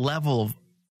there's a level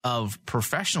of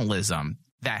professionalism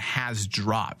that has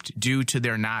dropped due to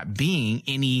there not being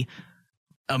any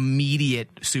immediate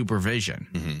supervision.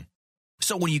 Mm-hmm.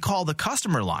 So when you call the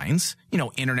customer lines,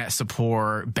 internet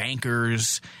support,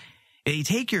 bankers, they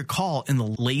take your call in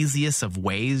the laziest of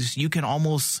ways. You can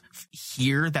almost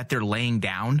hear that they're laying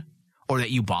down or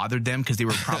that you bothered them because they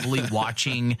were probably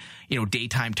watching,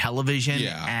 daytime television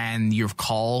and your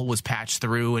call was patched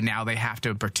through and now they have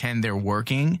to pretend they're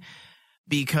working.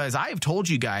 Because I have told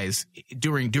you guys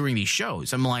during these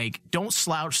shows, I'm like, don't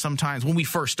slouch sometimes. When we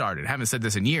first started, I haven't said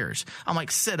this in years. I'm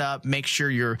like, sit up, make sure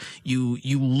you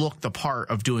look the part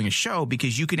of doing a show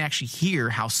because you can actually hear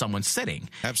how someone's sitting.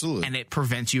 Absolutely. And it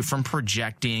prevents you from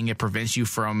projecting. It prevents you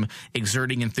from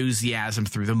exerting enthusiasm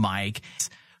through the mic.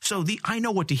 So I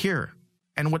know what to hear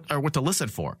and what to listen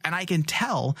for. And I can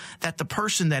tell that the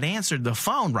person that answered the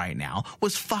phone right now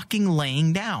was fucking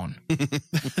laying down.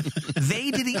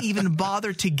 They didn't even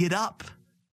bother to get up.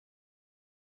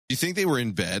 You think they were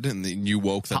in bed and then you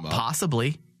woke them up?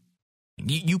 Possibly.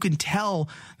 You can tell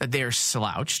that they're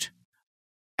slouched.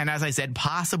 And as I said,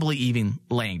 possibly even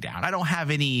laying down. I don't have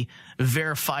any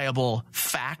verifiable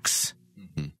facts,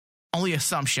 only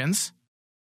assumptions.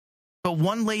 But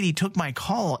one lady took my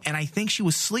call, and I think she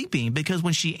was sleeping because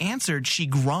when she answered, she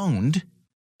groaned.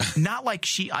 Not like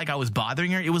I was bothering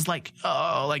her. It was like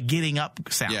getting up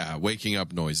sound. Yeah, waking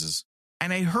up noises.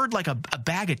 And I heard like a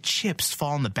bag of chips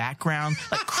fall in the background,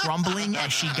 like crumbling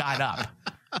as she got up.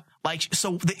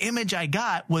 So the image I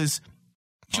got was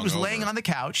she was laying on the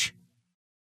couch,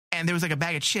 and there was like a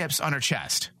bag of chips on her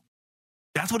chest.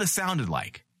 That's what it sounded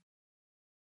like.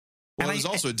 Well, there's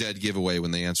also a dead giveaway when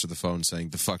they answer the phone saying,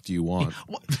 "The fuck do you want?"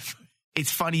 Well,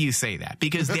 it's funny you say that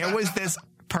because there was this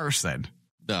person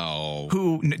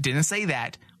who didn't say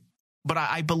that, but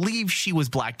I believe she was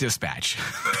Black Dispatch.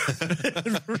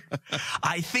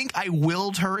 I think I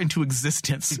willed her into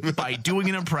existence by doing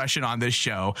an impression on this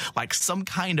show, like some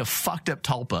kind of fucked up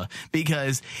tulpa,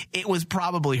 because it was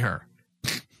probably her.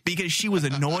 Because she was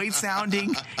annoyed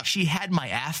sounding. She had my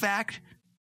affect.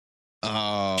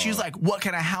 Oh. She was like, "What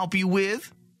can I help you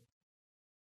with?"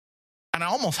 And I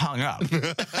almost hung up.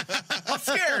 I'm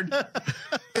scared.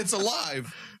 It's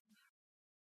alive.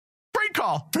 Prank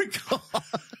call.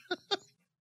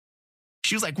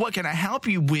 She was like, "What can I help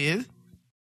you with?"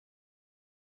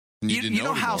 You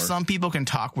know how some people can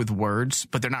talk with words,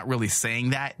 but they're not really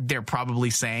saying that? They're probably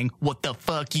saying, "What the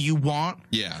fuck you want?"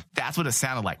 Yeah. That's what it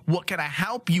sounded like. "What can I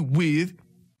help you with?"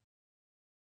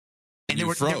 And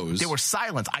you froze. There was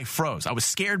silence. I froze. I was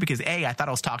scared because I thought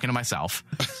I was talking to myself.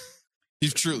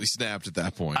 You've truly snapped at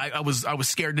that point. I was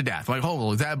scared to death. Like,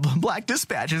 "Oh, is that Black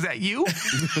Dispatch? Is that you?"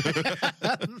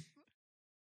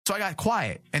 So I got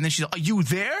quiet, and then she's like, "Are you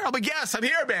there?" I'm like, "Yes, I'm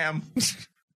here, ma'am."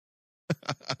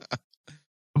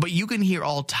 But you can hear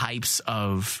all types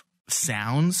of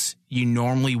sounds you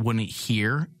normally wouldn't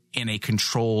hear in a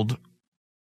controlled,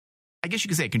 I guess you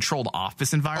could say a controlled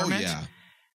office environment. Oh, yeah.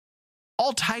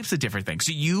 All types of different things.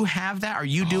 So you have that? Are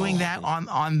you doing that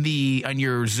on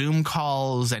your Zoom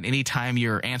calls and anytime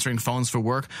you're answering phones for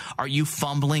work? Are you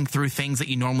fumbling through things that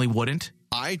you normally wouldn't?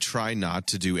 I try not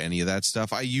to do any of that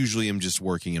stuff. I usually am just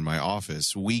working in my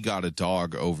office. We got a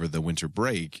dog over the winter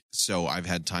break, so I've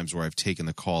had times where I've taken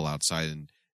the call outside and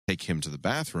take him to the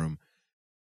bathroom.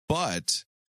 But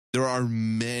there are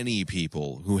many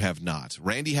people who have not.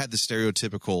 Randy had the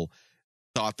stereotypical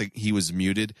thought that he was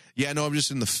muted. Yeah, no, I'm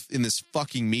just in this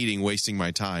fucking meeting wasting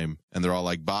my time. And they're all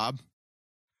like, "Bob,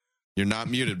 you're not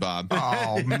muted, Bob."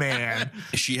 Oh, man.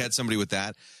 She had somebody with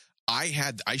that. I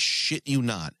shit you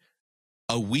not,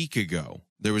 a week ago,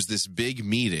 there was this big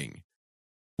meeting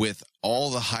with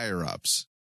all the higher ups,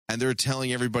 and they're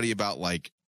telling everybody about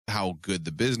like how good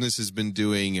the business has been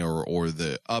doing or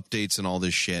the updates and all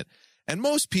this shit. And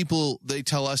most people, they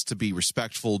tell us to be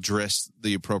respectful, dress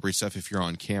the appropriate stuff if you're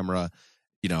on camera.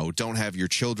 Don't have your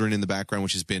children in the background,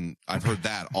 which has been, I've heard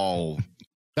that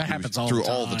that happens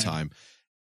all the time.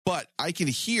 But I can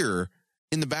hear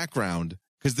in the background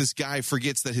because this guy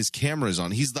forgets that his camera's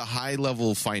on. He's the high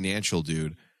level financial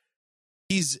dude.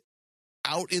 He's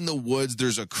out in the woods.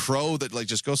 There's a crow that like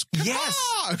just goes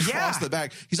across the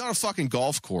back. He's on a fucking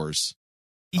golf course.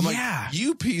 I'm like,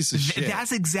 "You piece of shit."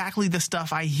 That's exactly the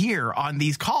stuff I hear on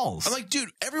these calls. I'm like, dude,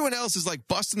 everyone else is like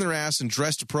busting their ass and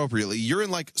dressed appropriately. You're in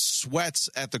like sweats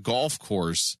at the golf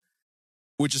course,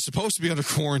 which is supposed to be under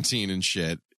quarantine and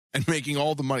shit, and making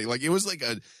all the money. Like, it was like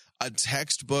a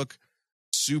textbook,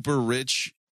 super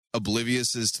rich,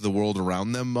 oblivious as to the world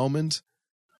around them moment.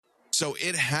 So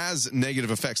it has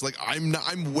negative effects. Like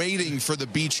I'm waiting for the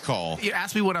beach call. You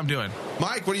ask me what I'm doing.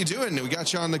 Mike, what are you doing? We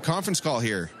got you on the conference call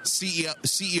here.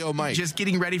 CEO Mike. Just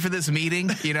getting ready for this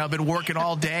meeting. I've been working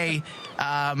all day.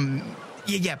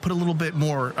 Put a little bit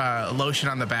more lotion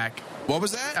on the back. What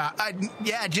was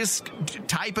that? Just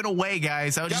typing away,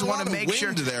 guys. I just want to make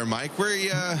sure. There, Mike. Where are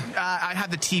you? I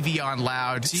have the TV on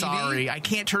loud. TV? Sorry, I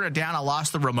can't turn it down. I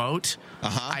lost the remote.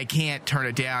 I can't turn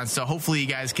it down. So hopefully you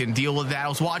guys can deal with that. I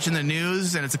was watching the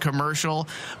news and it's a commercial,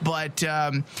 but.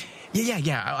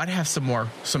 I'd have some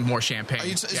more champagne.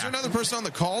 Is there another person on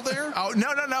the call there? Oh,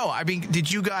 no. I mean, did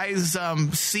you guys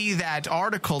see that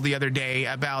article the other day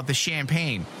about the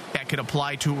champagne that could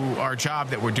apply to our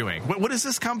job that we're doing? What is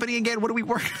this company again? What do we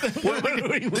work?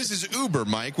 This is Uber,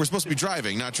 Mike. We're supposed to be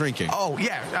driving, not drinking. Oh,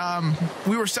 yeah.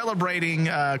 We were celebrating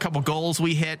a couple goals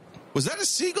we hit. Was that a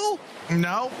seagull?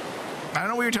 No. I don't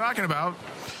know what you're talking about.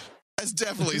 That's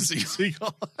definitely a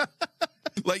seagull.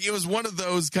 Like, it was one of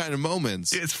those kind of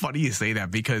moments. It's funny you say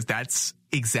that because that's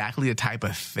exactly the type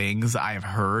of things I've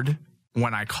heard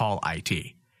when I call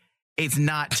IT. It's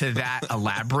not to that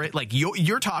elaborate. Like,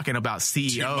 you're talking about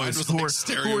CEOs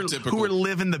who are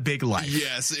living the big life.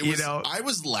 Yes, it was. I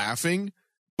was laughing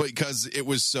because it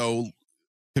was so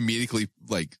comedically,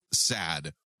 like,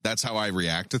 sad. That's how I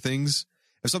react to things.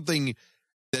 If something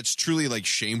that's truly, like,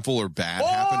 shameful or bad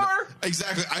happened.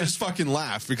 Exactly. I just fucking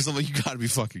laughed because I'm like, you gotta be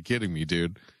fucking kidding me,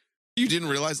 dude. You didn't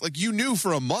realize, like, you knew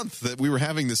for a month that we were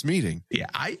having this meeting. Yeah,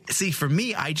 for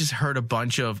me, I just heard a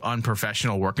bunch of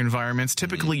unprofessional work environments.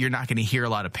 Typically, you're not going to hear a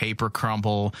lot of paper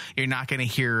crumble. You're not going to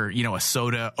hear, a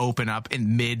soda open up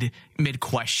in mid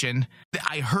question.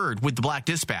 I heard with the Black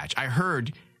Dispatch,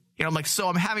 I'm like, so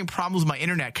I'm having problems with my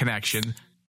internet connection.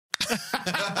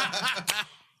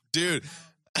 Dude,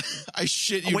 I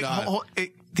shit you not.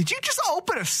 Did you just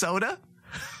open a soda?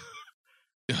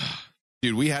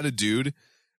 Dude, we had a dude.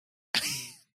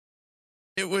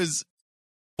 It was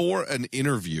for an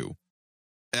interview.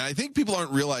 And I think people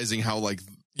aren't realizing how, like,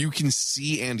 you can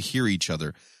see and hear each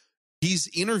other. He's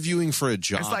interviewing for a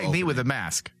job. It's like me with a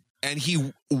mask. And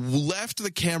he left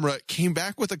the camera, came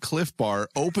back with a Cliff Bar,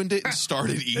 opened it, and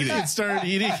started eating.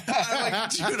 I'm like,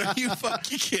 dude, are you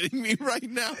fucking kidding me right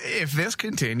now? If this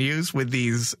continues with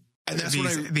these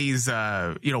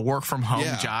work from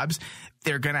home jobs,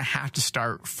 they're going to have to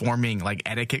start forming, like,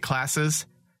 etiquette classes.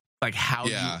 Like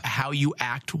how you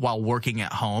act while working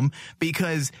at home,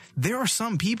 because there are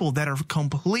some people that are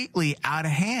completely out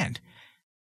of hand.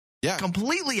 Yeah.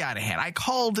 Completely out of hand. I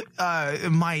called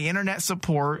my internet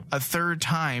support a third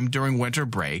time during winter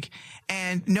break,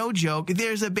 and no joke,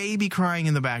 there's a baby crying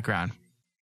in the background.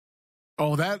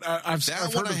 Oh, I've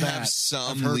heard of that.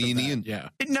 Some lenient. Yeah.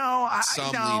 No,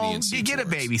 leniency. You get a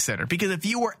babysitter, because if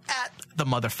you were at the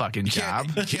motherfucking job,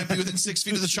 you can't be within 6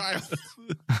 feet of the child.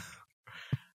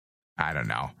 I don't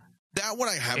know. That one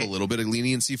I have a little bit of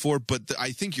leniency for, but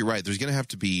I think you're right. There's going to have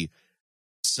to be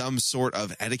some sort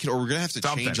of etiquette, or we're going to have to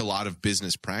change a lot of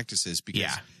business practices,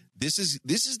 because this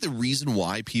is the reason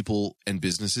why people and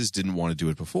businesses didn't want to do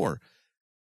it before.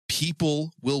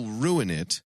 People will ruin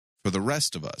it for the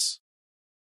rest of us.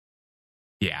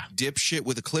 Yeah. Dipshit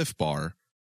with a Cliff Bar.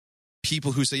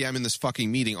 People who say, yeah, I'm in this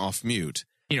fucking meeting off mute.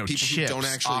 People who don't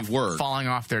actually work. Falling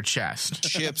off their chest.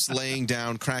 Chips laying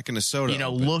down, cracking a soda.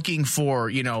 Looking for,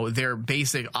 their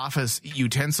basic office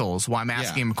utensils while I'm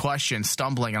asking them questions,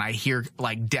 stumbling, and I hear,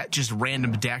 like, just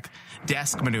random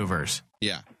desk maneuvers.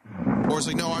 Yeah. Or it's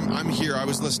like, no, I'm here. I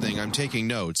was listening. I'm taking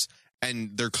notes.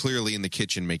 And they're clearly in the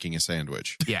kitchen making a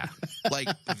sandwich. Yeah. Like,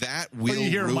 that will ruin it. You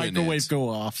hear a microwave go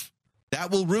off.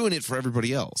 That will ruin it for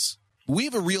everybody else. We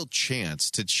have a real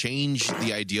chance to change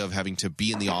the idea of having to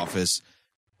be in the office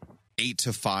 8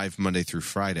 to 5 Monday through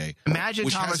Friday. Imagine,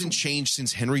 which Thomas, hasn't changed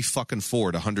since Henry fucking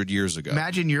Ford 100 years ago.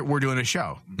 Imagine we're doing a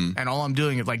show, and all I'm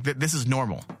doing is, like, this is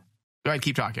normal. Go ahead,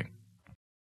 keep talking.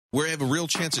 We have a real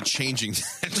chance of changing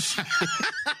that.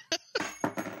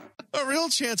 A real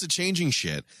chance of changing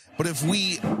shit. But if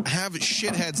we have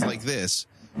shitheads like this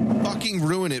fucking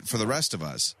ruin it for the rest of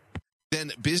us,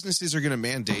 then businesses are going to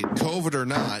mandate, COVID or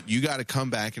not, you got to come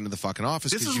back into the fucking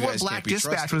office. This is you what guys Black can't be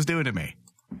Dispatch trusted. was doing to me.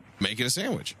 Making a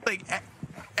sandwich. Like,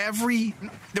 there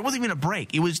wasn't even a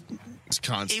break. It's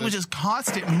constant. It was just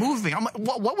constant moving. I'm like,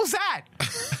 what was that?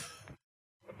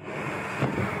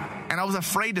 And I was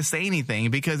afraid to say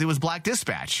anything because it was Black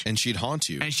Dispatch. And she'd haunt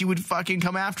you. And she would fucking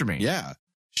come after me. Yeah.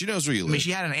 She knows where you live. I mean,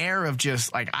 she had an air of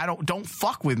just, like, don't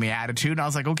fuck with me attitude. And I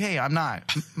was like, okay, I'm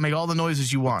not. Make all the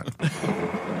noises you want.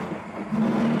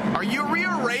 Are you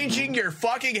rearranging your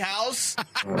fucking house?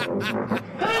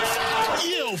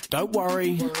 Don't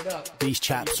worry, these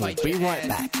chaps will be right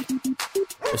back.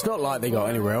 It's not like they got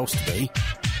anywhere else to be.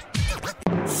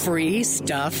 Free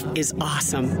stuff is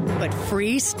awesome, but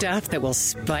free stuff that will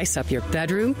spice up your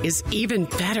bedroom is even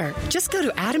better. Just go to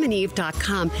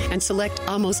adamandeve.com and select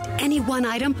almost any one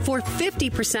item for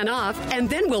 50% off, and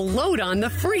then we'll load on the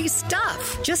free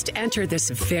stuff. Just enter this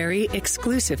very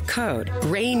exclusive code,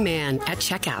 RAINMAN, at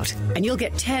checkout, and you'll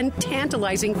get 10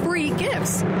 tantalizing free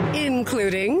gifts,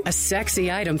 including a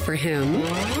sexy item for him,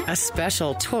 a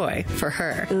special toy for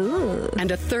her,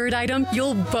 and a third item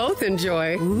you'll both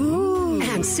enjoy.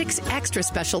 And 6 extra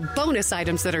special bonus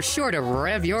items that are sure to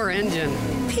rev your engine,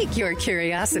 pique your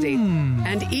curiosity,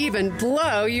 and even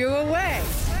blow you away.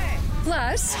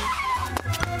 Plus,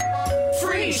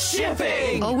 free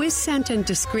shipping! Always sent in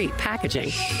discreet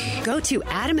packaging. Go to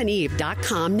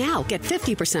adamandeve.com now. Get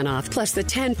 50% off plus the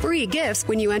 10 free gifts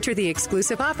when you enter the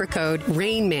exclusive offer code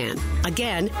RAINMAN.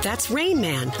 Again, that's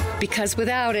RAINMAN. Because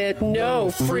without it,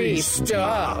 no free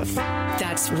stuff.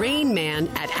 That's RAINMAN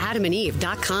at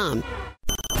adamandeve.com.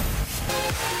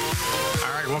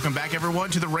 All right, welcome back, everyone,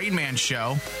 to the Rain Man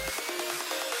Show.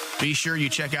 Be sure you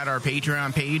check out our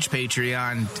Patreon page,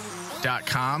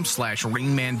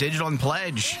 patreon.com/RainmanDigital, and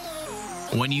pledge.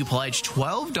 When you pledge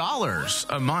 $12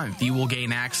 a month, you will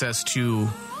gain access to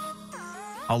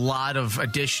a lot of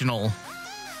additional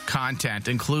content,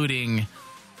 including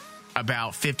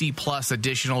about 50-plus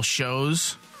additional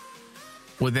shows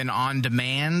within On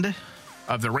Demand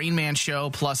of the Rain Man Show,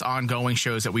 plus ongoing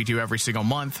shows that we do every single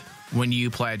month when you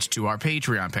pledge to our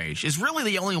Patreon page. It's really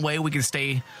the only way we can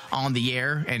stay on the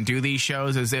air and do these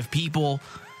shows is if people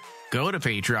go to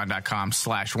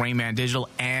patreon.com/RainmanDigital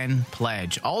and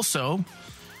pledge. Also,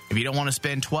 if you don't want to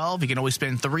spend $12, you can always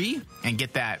spend $3 and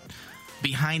get that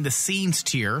behind the scenes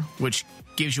tier, which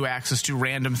gives you access to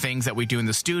random things that we do in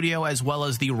the studio, as well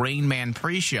as the Rain Man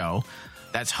pre-show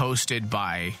that's hosted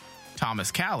by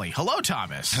Thomas Callie. Hello,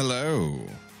 Thomas. Hello.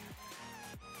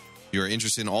 If you're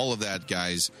interested in all of that,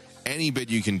 guys, any bit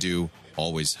you can do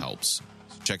always helps.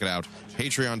 So check it out.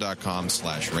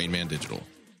 Patreon.com/RainmanDigital.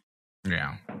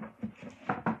 Yeah.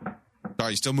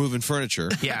 Sorry, still moving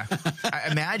furniture. Yeah.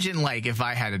 Imagine, like, if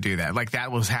I had to do that. Like,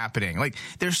 that was happening. Like,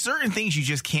 there's certain things you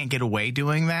just can't get away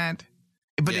doing that.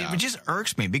 But it just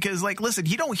irks me because, like, listen,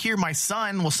 you don't hear my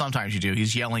son. Well, sometimes you do.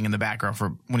 He's yelling in the background for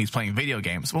when he's playing video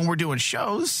games. When we're doing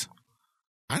shows,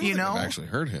 I don't think I've actually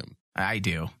heard him. I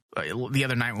do. The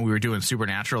other night when we were doing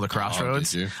Supernatural, the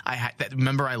Crossroads,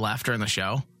 remember I left during the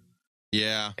show?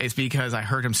 Yeah. It's because I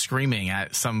heard him screaming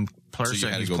at some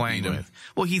person he's playing with.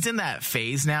 Well, he's in that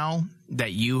phase now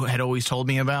that you had always told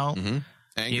me about. Mm-hmm.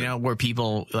 You know, where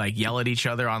people like yell at each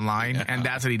other online, and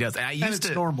that's what he does. And it's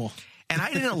normal. And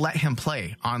I didn't let him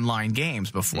play online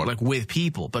games before, like with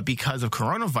people. But because of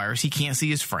coronavirus, he can't see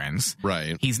his friends.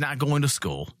 Right. He's not going to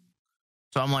school.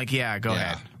 So I'm like, go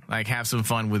ahead. Like, have some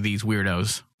fun with these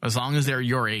weirdos. As long as they're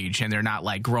your age and they're not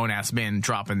like grown-ass men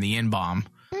dropping the N-bomb,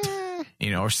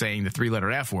 or saying the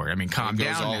 3-letter F word. I mean, calm down.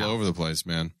 It goes all over the place,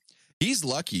 man. He's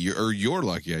lucky, or you're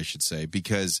lucky, I should say,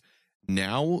 because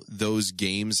now those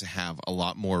games have a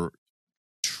lot more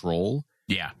control.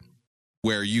 Yeah.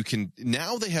 Where you can,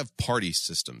 now they have party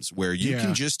systems where you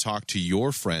can just talk to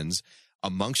your friends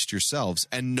amongst yourselves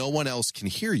and no one else can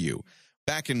hear you.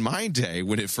 Back in my day,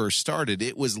 when it first started,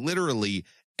 it was literally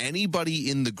anybody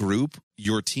in the group,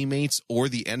 your teammates or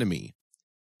the enemy,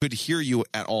 could hear you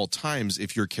at all times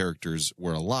if your characters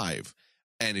were alive.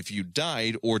 And if you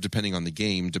died, or depending on the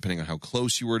game, depending on how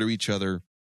close you were to each other,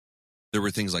 there were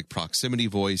things like proximity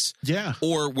voice. Yeah.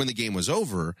 Or when the game was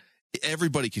over,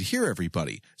 everybody could hear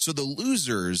everybody. So the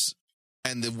losers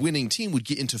and the winning team would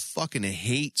get into fucking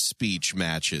hate speech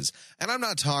matches. And I'm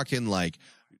not talking like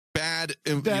bad,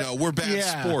 we're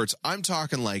bad sports. I'm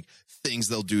talking like things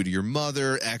they'll do to your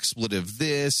mother, expletive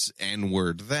this,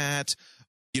 N-word that,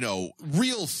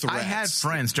 real threats. I had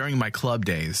friends during my club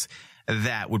days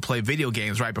that would play video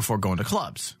games right before going to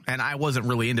clubs. And I wasn't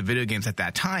really into video games at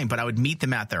that time, but I would meet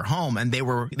them at their home and they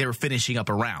were finishing up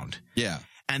a round. Yeah.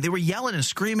 And they were yelling and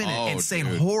screaming and saying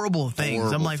horrible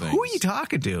things. I'm like, who are you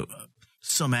talking to?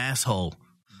 Some asshole.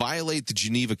 Violate the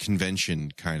Geneva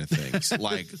Convention kind of things.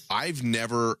 Like, I've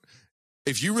never,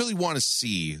 if you really want to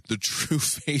see the true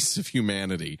face of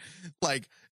humanity, like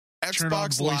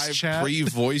Xbox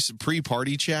Live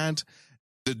pre-party chat,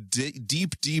 the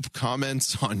deep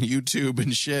comments on YouTube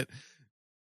and shit,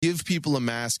 give people a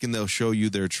mask and they'll show you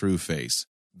their true face.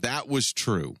 That was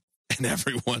true. And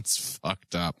everyone's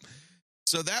fucked up.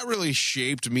 So that really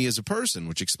shaped me as a person,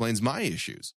 which explains my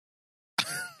issues.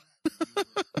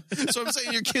 So I'm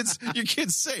saying your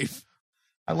kid's safe.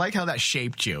 I like how that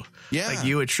shaped you. Yeah. Like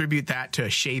you attribute that to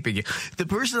shaping you. The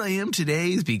person I am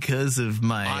today is because of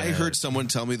my... I heard someone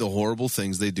tell me the horrible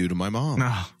things they do to my mom.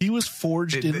 He was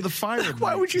forged in the fire.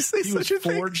 Why would you say such a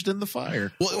thing? Forged in the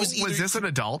fire. Well, it was this an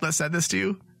adult that said this to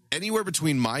you? Anywhere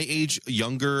between my age,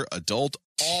 younger, adult,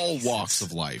 all walks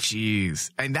of life.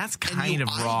 Jeez. And that's kind of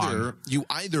wrong. You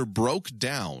either broke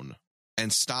down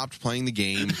and stopped playing the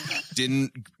game,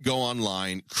 didn't go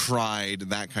online,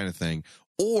 cried, that kind of thing.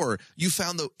 Or you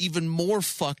found the even more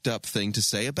fucked up thing to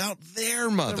say about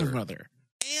their mother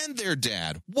and their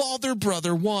dad while their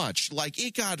brother watched. Like,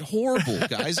 it got horrible,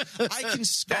 guys. I can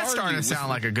scar That's starting to sound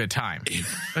like a good time.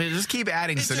 I mean, just keep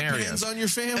adding scenarios. Depends on your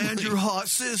family. And your hot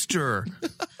sister.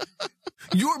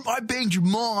 I banged your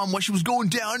mom while she was going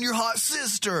down on your hot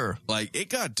sister. Like, it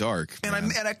got dark. And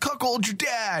I cuckolded your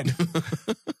dad.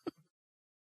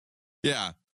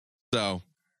 Yeah. So...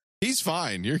 he's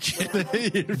fine. You're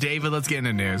kidding. David, let's get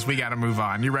into news. We got to move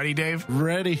on. You ready, Dave?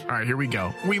 Ready. All right, here we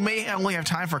go. We may only have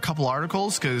time for a couple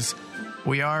articles because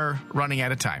we are running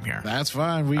out of time here. That's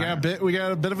fine. We got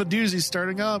a bit of a doozy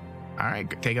starting up. All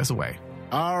right, take us away.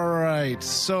 All right.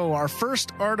 So our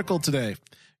first article today.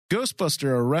 Ghostbuster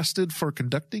arrested for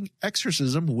conducting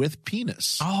exorcism with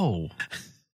penis. Oh.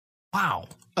 Wow.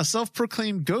 A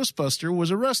self-proclaimed Ghostbuster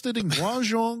was arrested in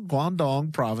Guangdong,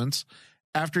 Guangdong province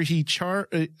after he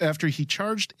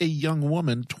charged a young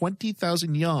woman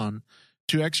 20,000 yuan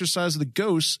to exorcise the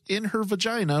ghosts in her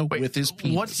vagina with his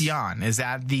penis. What's yuan? Is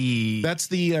that the... That's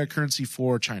the currency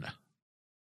for China.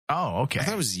 Oh, okay. I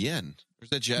thought it was yen. Or is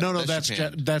that No, that's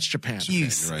Japan. That's Japan.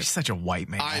 He's right. such a white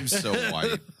man. I'm so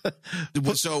white.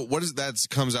 So what is that?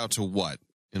 Comes out to what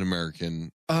in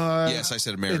American? Yes, I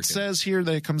said American. It says here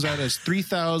that it comes out as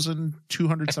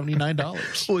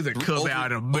 $3,279. What was it? Come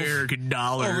out American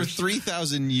dollars. Over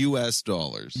 $3,000 US.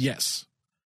 Yes.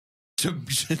 To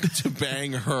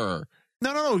bang her.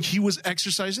 No. He was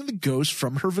exorcising the ghost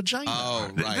from her vagina.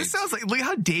 Oh, right. This sounds like, look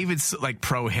how David's like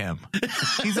pro him.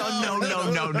 He's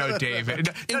no, David.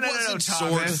 It wasn't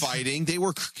sword fighting. They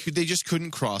just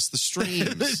couldn't cross the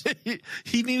streams.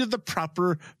 He needed the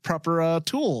proper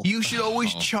tool. You should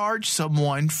always charge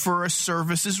someone for a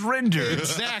services rendered.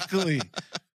 Exactly.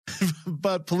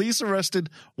 But police arrested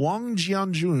Wang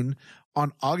Jianjun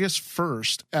on August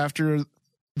 1st after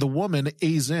the woman,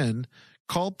 A Zin,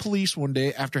 called police one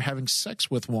day after having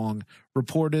sex with Wang,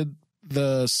 reported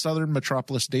the Southern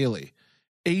Metropolis Daily.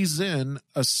 A Zin,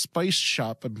 a spice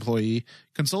shop employee,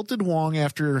 consulted Wang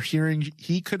after hearing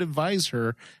he could advise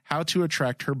her how to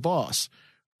attract her boss,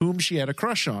 whom she had a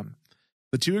crush on.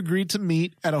 The two agreed to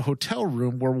meet at a hotel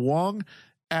room where Wang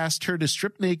asked her to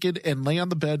strip naked and lay on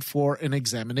the bed for an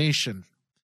examination.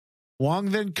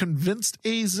 Wang then convinced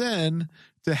A Zin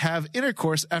to have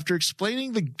intercourse after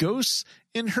explaining the ghosts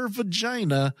in her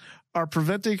vagina are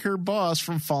preventing her boss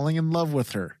from falling in love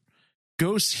with her.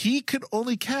 Ghosts he could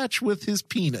only catch with his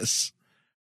penis.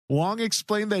 Wang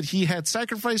explained that he had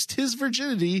sacrificed his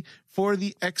virginity for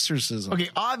the exorcism. Okay,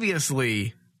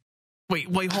 obviously.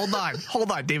 Wait,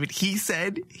 hold on, David. He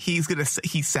said he told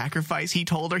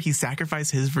her he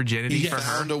sacrificed his virginity for her. He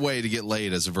found a way to get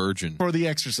laid as a virgin. For the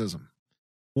exorcism.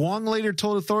 Wang later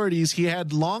told authorities he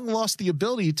had long lost the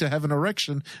ability to have an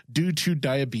erection due to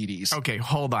diabetes. Okay,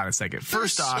 hold on a second.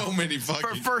 First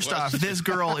off, this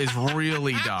girl is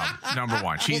really dumb. Number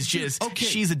one,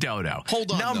 she's a dodo.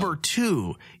 Hold on. Number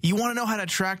two, you want to know how to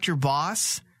attract your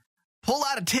boss? Pull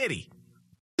out a titty.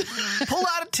 Pull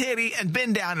out a titty and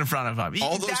bend down in front of him.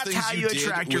 All those That's things how you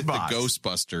attract your boss. The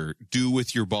Ghostbuster do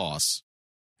with your boss.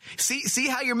 See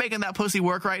how you're making that pussy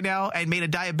work right now and made a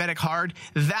diabetic hard?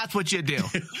 That's what you do.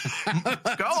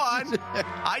 Go on.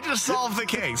 I just solved the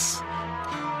case.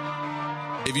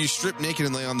 If you strip naked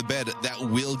and lay on the bed, that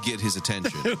will get his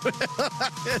attention.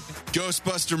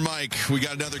 Ghostbuster Mike, we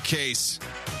got another case.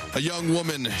 A young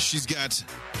woman, she's got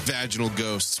vaginal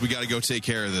ghosts. We got to go take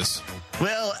care of this.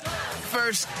 Well,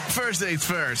 first things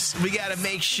first, we got to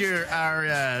make sure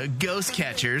our ghost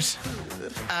catchers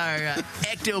are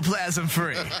ectoplasm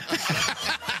free.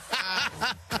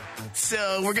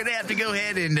 So we're going to have to go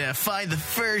ahead and find the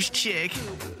first chick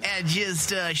and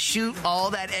just shoot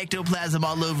all that ectoplasm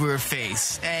all over her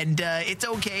face. And it's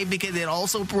okay because it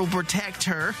also will protect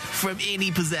her from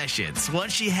any possessions.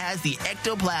 Once she has the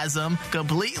ectoplasm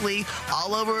completely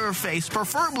all over her face,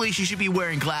 preferably she should be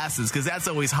wearing glasses because that's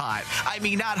always hot. I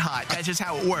mean, not hot. That's just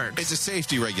how it works. It's a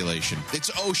safety regulation. It's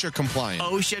OSHA compliant.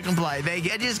 OSHA compliant. They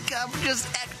get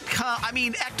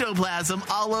ectoplasm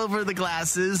all over the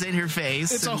glasses in her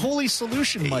face. It's a holy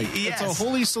solution, Mike. Yes. It's a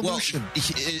holy solution.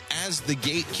 Well, as the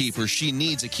gatekeeper, she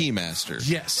needs a keymaster.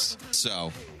 Yes.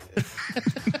 So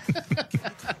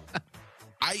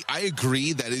I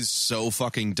agree that is so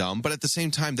fucking dumb, but at the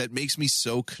same time, that makes me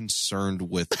so concerned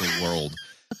with the world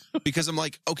because I'm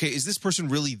like, okay, is this person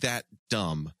really that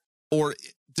dumb, or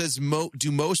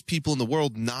do most people in the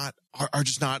world are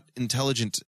just not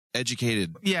intelligent,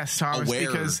 educated? Yes, Thomas,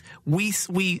 aware? because we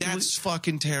That's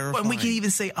fucking terrifying. and we can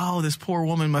even say, oh, this poor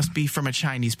woman must be from a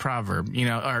Chinese proverb,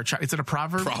 or is it a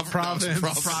proverb?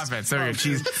 Province. There you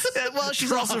go.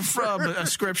 She's also from a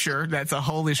scripture that's a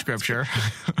holy scripture.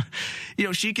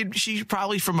 She's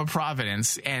probably from a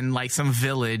province and like some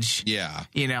village. Yeah.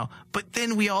 But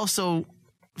then we also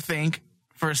think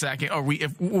for a second, or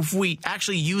if we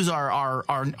actually use our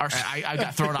I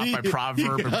got thrown off by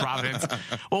proverb and providence.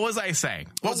 What was I saying?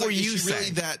 What were you saying?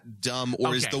 Really that dumb,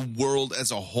 or is the world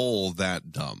as a whole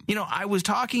that dumb? I was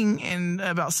talking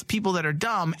about people that are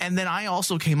dumb, and then I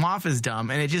also came off as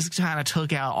dumb, and it just kind of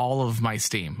took out all of my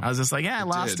steam. I was just like, I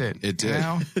lost it. It did.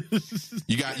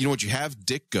 You know what you have?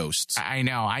 Dick ghosts. I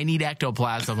know. I need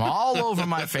ectoplasm all over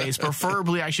my face.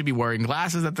 Preferably, I should be wearing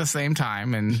glasses at the same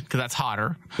time, and because that's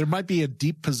hotter. There might be a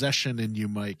deep possession in you,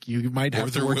 Mike. You might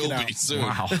have to work it out. Soon.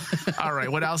 Wow. All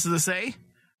right. What else does it say?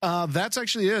 That's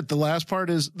actually it. The last part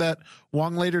is that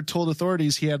Wong later told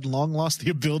authorities he had long lost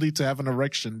the ability to have an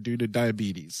erection due to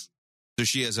diabetes. So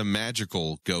she has a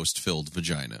magical ghost-filled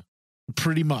vagina.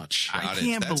 Pretty much.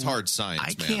 That's hard science,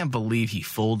 I can't believe he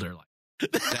fooled her.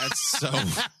 That's so...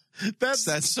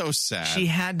 That's so sad. She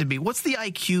had to be. What's the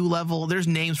IQ level? There's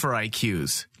names for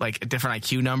IQs, like different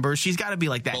IQ numbers. She's got to be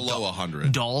like that. Below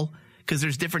 100. Dull. Because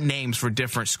there's different names for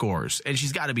different scores, and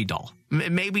she's got to be dull.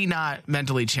 Maybe not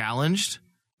mentally challenged,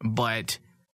 but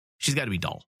she's got to be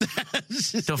dull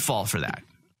to fall for that.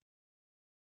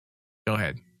 Go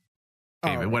ahead,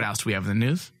 David. What else do we have in the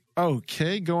news?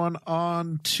 Okay, going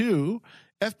on to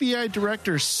FBI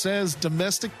director says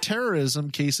domestic terrorism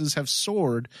cases have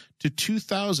soared to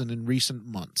 2,000 in recent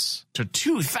months. To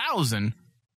 2,000?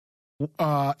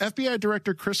 FBI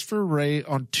Director Christopher Wray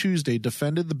on Tuesday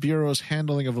defended the Bureau's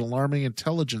handling of an alarming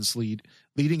intelligence lead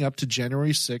leading up to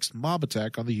January 6th mob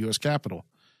attack on the U.S. Capitol,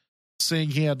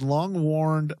 saying he had long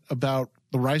warned about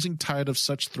the rising tide of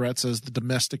such threats as the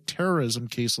domestic terrorism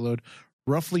caseload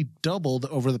roughly doubled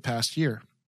over the past year.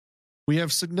 We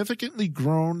have significantly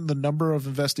grown the number of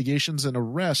investigations and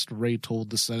arrests, Wray told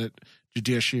the Senate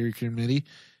Judiciary Committee.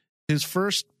 His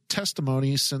first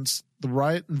testimony since the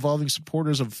riot involving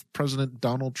supporters of President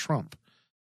Donald Trump.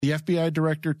 The FBI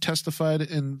director testified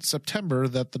in September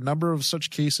that the number of such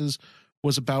cases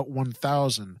was about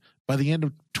 1,000. By the end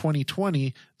of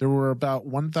 2020, there were about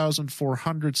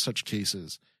 1,400 such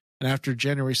cases. And after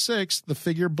January 6th, the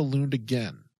figure ballooned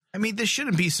again. I mean, this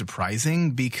shouldn't be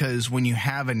surprising because when you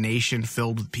have a nation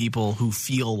filled with people who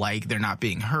feel like they're not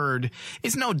being heard,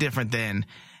 it's no different than...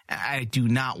 I do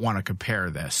not want to compare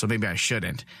this, so maybe I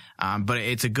shouldn't. But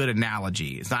it's a good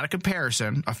analogy. It's not a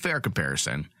comparison, a fair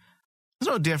comparison. It's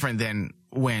no different than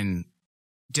when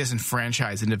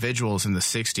disenfranchised individuals in the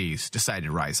 60s decided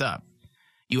to rise up.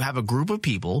 You have a group of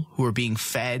people who are being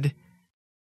fed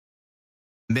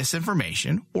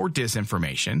misinformation or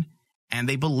disinformation, and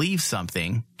they believe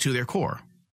something to their core.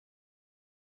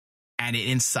 And it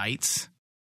incites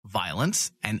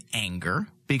violence and anger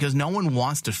because no one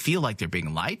wants to feel like they're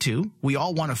being lied to. We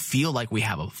all want to feel like we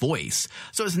have a voice.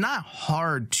 So it's not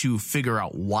hard to figure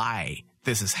out why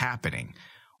this is happening.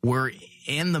 We're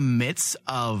in the midst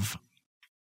of,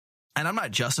 and I'm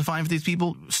not justifying for these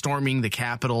people storming the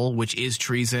Capitol, which is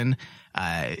treason.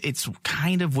 It's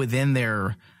kind of within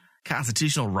their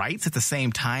constitutional rights. At the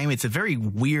same time, it's a very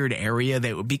weird area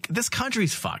that would be, this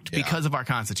country's fucked because of our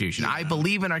Constitution. I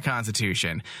believe in our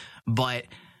Constitution, but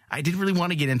I didn't really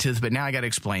want to get into this, but now I got to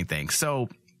explain things. So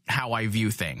how I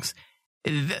view things.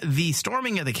 The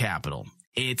storming of the Capitol,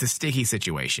 it's a sticky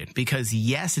situation because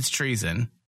yes, it's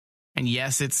treason and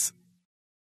yes, it's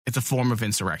a form of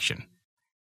insurrection.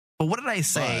 But what did I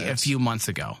say a few months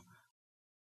ago?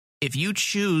 If you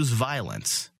choose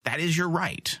violence, that is your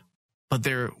right, but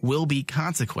there will be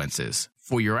consequences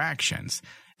for your actions.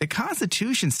 The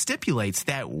Constitution stipulates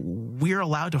that we're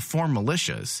allowed to form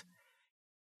militias.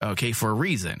 Okay, for a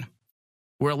reason.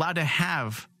 We're allowed to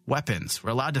have weapons. We're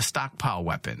allowed to stockpile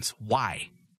weapons. Why?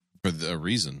 For the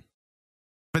reason.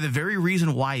 For the very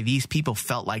reason why these people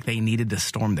felt like they needed to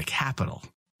storm the Capitol.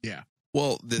 Yeah.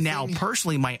 Well,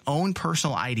 personally, my own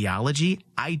personal ideology,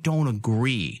 I don't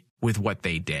agree with what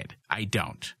they did. I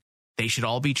don't. They should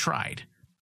all be tried.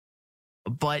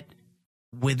 But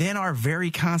within our very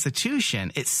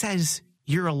Constitution, it says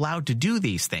you're allowed to do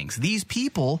these things. These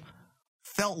people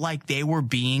felt like they were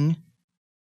being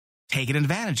taken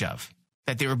advantage of,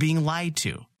 that they were being lied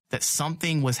to, that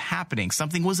something was happening,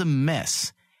 something was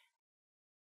amiss.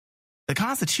 The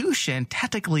Constitution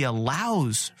technically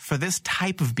allows for this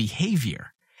type of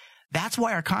behavior. That's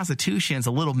why our Constitution is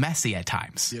a little messy at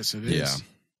times. Yes, it is. Yeah.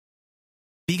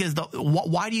 Because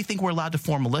why do you think we're allowed to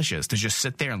form militias? To just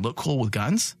sit there and look cool with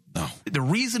guns? No. The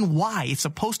reason why it's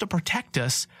supposed to protect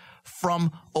us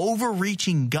from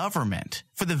overreaching government,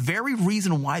 for the very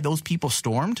reason why those people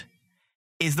stormed,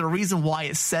 is the reason why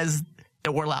it says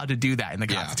that we're allowed to do that in the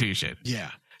Constitution.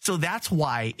 Yeah. So that's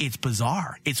why it's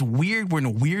bizarre. It's weird. We're in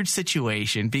a weird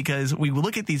situation because we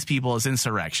look at these people as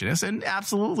insurrectionists, and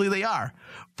absolutely they are.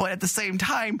 But at the same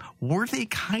time, were they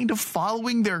kind of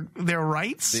following their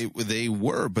rights? They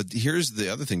were. But here's the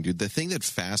other thing, dude. The thing that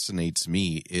fascinates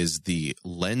me is the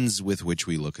lens with which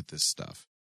we look at this stuff.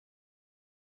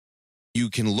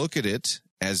 You can look at it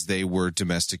as they were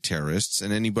domestic terrorists,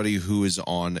 and anybody who is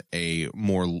on a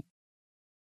more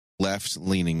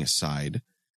left-leaning side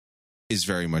is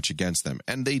very much against them.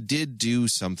 And they did do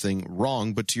something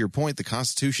wrong, but to your point, the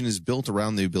Constitution is built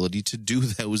around the ability to do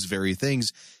those very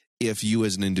things if you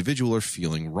as an individual are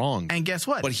feeling wrong. And guess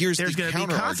what? But there's going to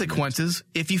be consequences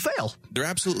if you fail. There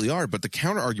absolutely are, but the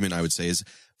counter argument I would say is,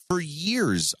 for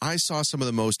years, I saw some of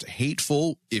the most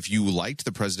hateful, if you liked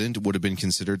the president, would have been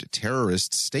considered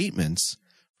terrorist statements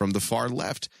from the far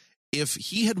left. If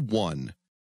he had won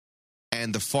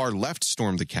and the far left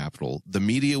stormed the Capitol, the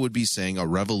media would be saying a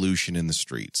revolution in the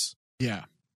streets. Yeah.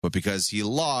 But because he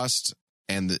lost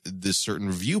and the certain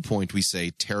viewpoint, we say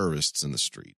terrorists in the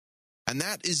street. And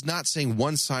that is not saying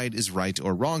one side is right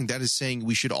or wrong. That is saying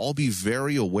we should all be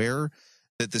very aware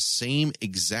that the same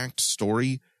exact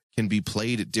story can be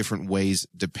played different ways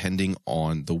depending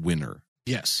on the winner.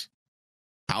 Yes.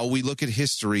 How we look at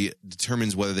history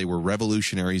determines whether they were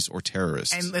revolutionaries or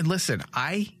terrorists. And listen,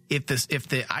 if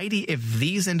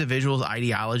these individuals'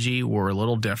 ideology were a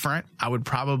little different, I would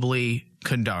probably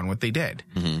condone what they did.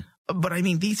 Mm-hmm. But I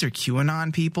mean, these are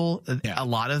QAnon people, a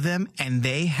lot of them, and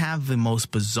they have the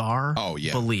most bizarre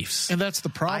beliefs. And that's the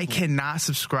problem. I cannot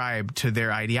subscribe to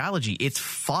their ideology. It's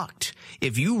fucked.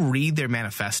 If you read their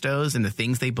manifestos and the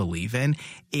things they believe in,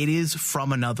 it is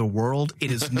from another world. It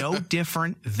is no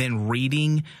different than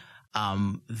reading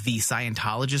the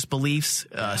Scientologist beliefs,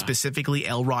 specifically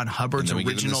L. Ron Hubbard's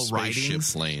original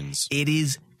writings. Planes. It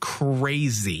is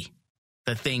crazy,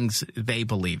 the things they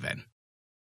believe in.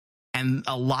 And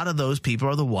a lot of those people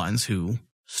are the ones who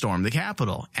stormed the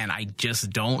Capitol. And I just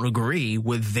don't agree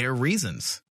with their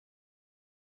reasons.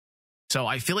 So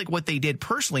I feel like what they did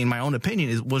personally, in my own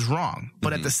opinion, was wrong.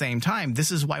 But at the same time,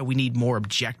 this is why we need a more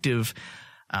objective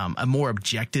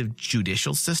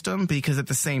judicial system. Because at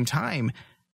the same time,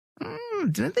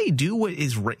 didn't they do what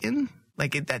is written?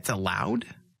 Like that's allowed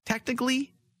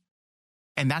technically.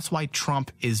 And that's why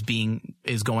Trump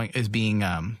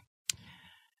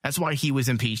that's why he was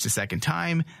impeached a second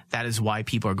time. That is why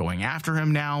people are going after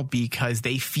him now, because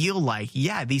they feel like,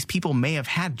 these people may have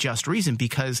had just reason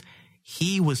because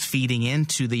he was feeding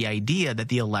into the idea that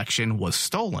the election was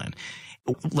stolen.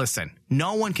 Listen,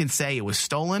 no one can say it was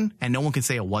stolen and no one can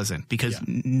say it wasn't because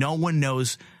no one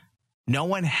knows. No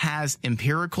one has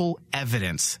empirical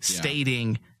evidence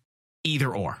stating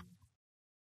either or.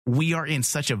 We are in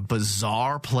such a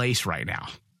bizarre place right now.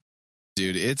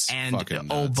 Dude, it's fucking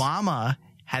nuts. Obama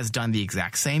has done the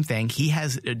exact same thing. He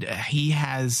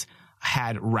has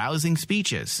had rousing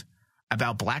speeches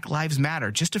about Black Lives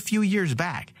Matter just a few years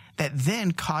back that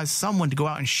then caused someone to go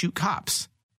out and shoot cops.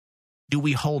 Do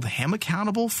we hold him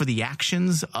accountable for the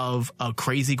actions of a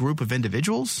crazy group of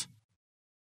individuals?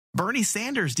 Bernie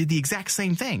Sanders did the exact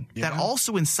same thing that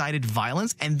also incited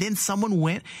violence, and then someone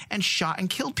went and shot and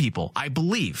killed people. I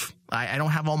believe. I don't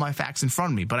have all my facts in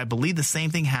front of me, but I believe the same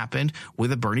thing happened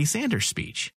with a Bernie Sanders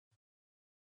speech.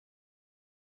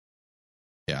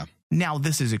 Yeah. Now,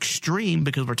 this is extreme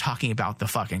because we're talking about the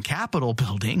fucking Capitol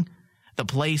building, the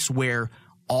place where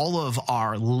all of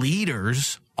our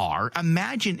leaders are.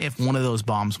 Imagine if one of those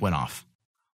bombs went off.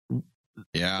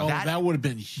 Yeah. That would have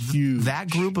been huge. That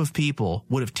group of people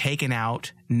would have taken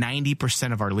out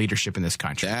 90% of our leadership in this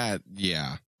country.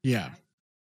 Yeah.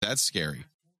 That's scary.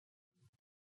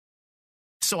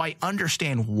 So I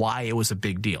understand why it was a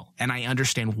big deal. And I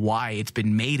understand why it's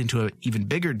been made into an even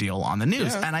bigger deal on the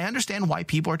news. Yeah. And I understand why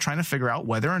people are trying to figure out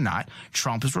whether or not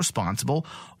Trump is responsible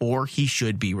or he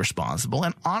should be responsible.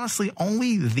 And honestly,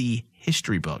 only the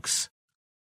history books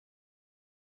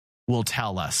will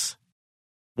tell us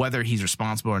whether he's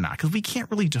responsible or not. Because we can't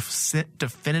really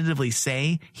definitively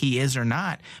say he is or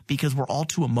not because we're all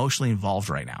too emotionally involved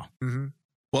right now. Mm-hmm.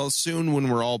 Well, soon when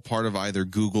we're all part of either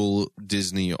Google,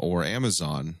 Disney, or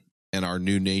Amazon, and our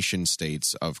new nation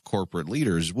states of corporate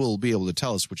leaders will be able to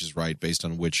tell us which is right based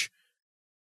on which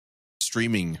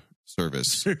streaming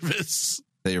service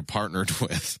they are partnered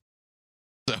with.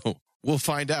 So we'll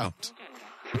find out.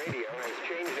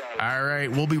 All right,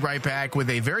 we'll be right back with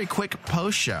a very quick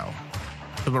post show.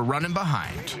 So we're running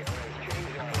behind.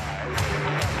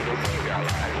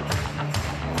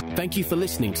 Thank you for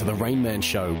listening to The Rain Man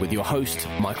Show with your host,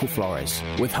 Michael Flores,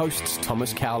 with hosts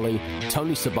Thomas Cowley,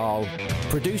 Tony Sabal,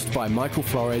 produced by Michael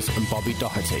Flores and Bobby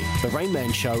Doherty. The Rain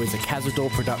Man Show is a Cazador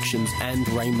Productions and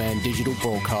Rain Man Digital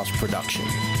Broadcast production.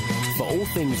 For all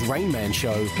things Rain Man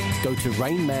Show, go to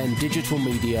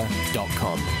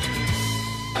rainmandigitalmedia.com.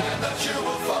 And that you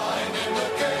will find in the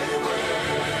gay way.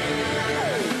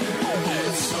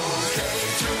 It's okay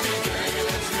to be gay,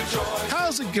 let's rejoice.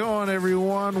 How's it going,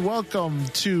 everyone? Welcome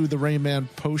to the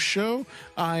Rayman Post Show.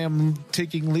 I am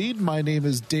taking lead. My name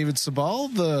is David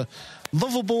Sabal, the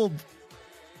lovable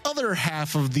other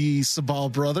half of the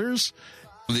Sabal brothers.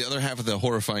 The other half of the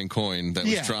horrifying coin that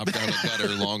was dropped down a gutter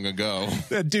long ago.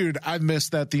 Dude, I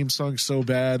missed that theme song so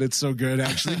bad. It's so good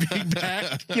actually being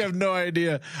back. You have no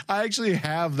idea. I actually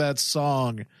have that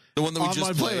song. The one that we on just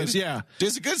my played? playlist. Yeah.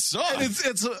 It's a good song. And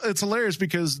it's hilarious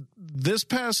because this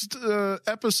past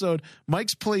episode,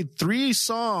 Mike's played 3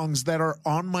 songs that are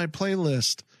on my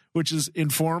playlist, which is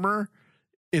Informer,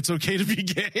 It's Okay to Be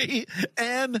Gay,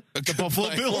 and the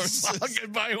Buffalo Bills song,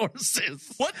 Goodbye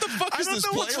Horses. What the fuck is this playlist? I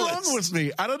don't know what's wrong with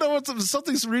me. I don't know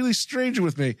something's really strange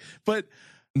with me, but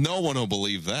no one will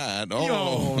believe that.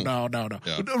 Oh, no.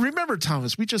 Yeah. Remember,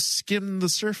 Thomas, we just skimmed the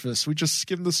surface. See,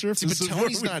 but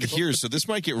Tony's not here, so this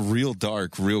might get real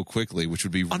dark real quickly, which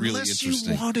would be really Unless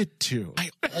interesting. You want it to.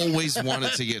 I always want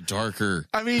it to get darker.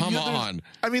 I mean, come on.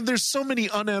 I mean, there's so many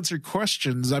unanswered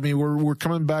questions. I mean, we're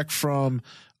coming back from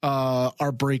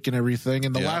our break and everything,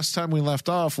 and the last time we left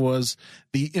off was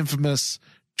the infamous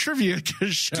trivia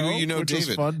show. Do you know which David?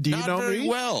 Was fun. Do you not know very me?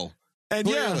 well? And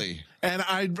clearly. And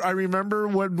I remember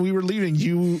when we were leaving,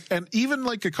 you and even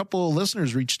like a couple of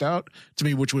listeners reached out to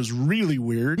me, which was really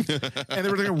weird. And they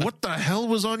were thinking, what the hell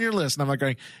was on your list? And I'm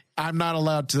like, I'm not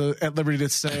allowed to at liberty to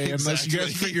say unless you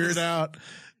guys figure it out.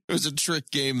 It was a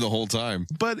trick game the whole time.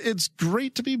 But it's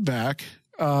great to be back.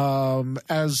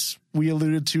 As we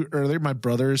alluded to earlier, my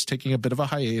brother is taking a bit of a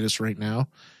hiatus right now,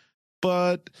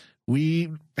 but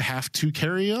we have to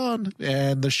carry on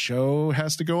and the show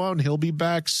has to go on. He'll be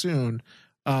back soon,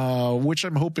 which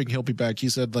I'm hoping he'll be back. He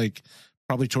said like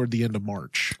probably toward the end of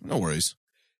March. No worries.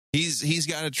 He's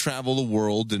got to travel the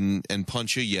world and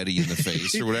punch a Yeti in the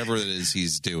face or whatever it is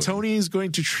he's doing. Tony's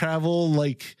going to travel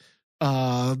like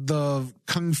the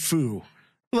Kung Fu.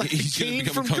 Like he's going to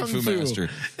become a Kung Fu master.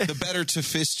 The better to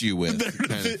fist you with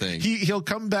kind of thing. He'll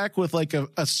come back with like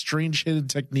a strange hidden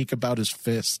technique about his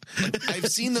fist. I've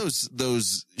seen those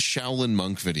Shaolin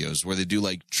monk videos where they do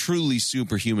like truly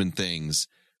superhuman things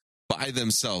by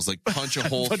themselves, like punch a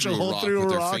hole through a rock with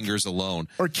their fingers alone,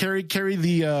 or carry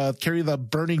the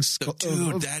burning skull.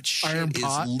 Dude, that shit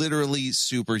is literally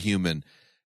superhuman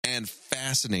and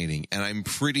fascinating. And I'm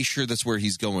pretty sure that's where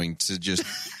he's going to just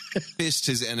fist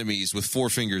his enemies with 4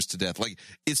 fingers to death. Like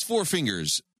it's 4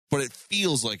 fingers, but it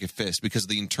feels like a fist because of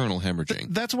the internal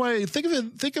hemorrhaging. That's why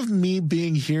think of me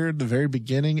being here at the very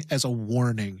beginning as a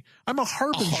warning. I'm a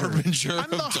harbinger.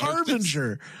 I'm the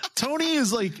harbinger. Tony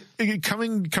is like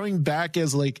coming back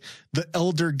as like the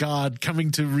elder god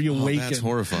coming to reawaken. Oh, that's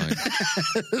horrifying.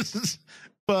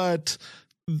 But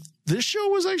this show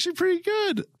was actually pretty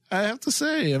good, I have to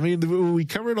say. I mean, we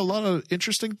covered a lot of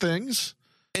interesting things.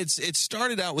 It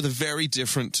started out with a very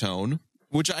different tone,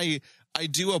 which I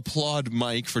do applaud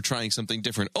Mike for trying something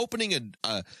different. Opening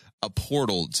a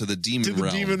portal to the demon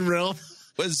realm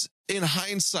was, in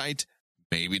hindsight,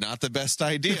 maybe not the best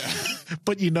idea.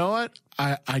 But you know what?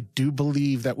 I do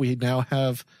believe that we now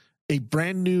have a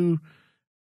brand new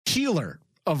healer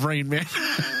of Rain Man.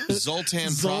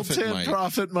 Zoltan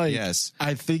Prophet Mike. Yes.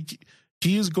 I think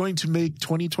he is going to make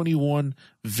 2021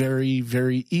 very,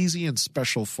 very easy and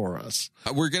special for us.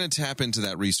 We're going to tap into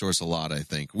that resource a lot, I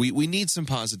think. We need some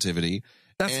positivity.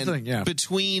 That's the thing, yeah.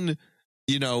 Between,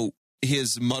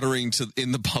 his muttering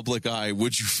in the public eye,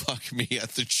 "Would you fuck me at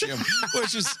the gym?"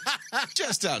 which is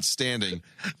just outstanding.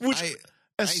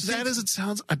 As sad as it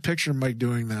sounds, I picture Mike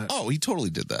doing that. Oh, he totally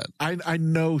did that. I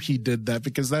know he did that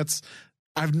because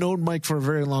I've known Mike for a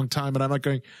very long time, and I'm not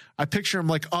going. I picture him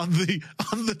like on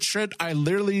the tread. I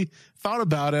literally thought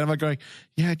about it. I'm like going,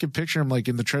 yeah, I can picture him like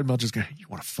in the treadmill, just going, "You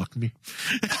want to fuck me?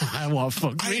 I want to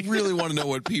fuck me." I really want to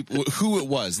know who it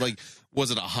was. Like, was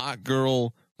it a hot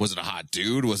girl? Was it a hot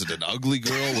dude? Was it an ugly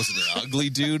girl? Was it an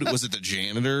ugly dude? Was it the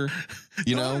janitor?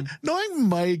 Knowing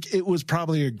Mike, it was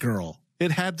probably a girl. It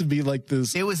had to be like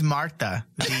this. It was Martha,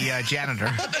 the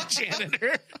janitor. The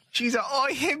janitor. She's like, "Oh,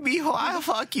 hey, mijo, I'll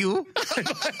fuck you."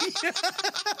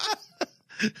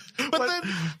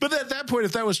 But at that point,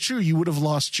 if that was true, you would have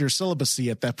lost your celibacy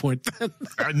at that point.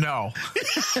 No.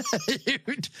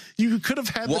 You could have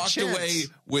had walked the chance. away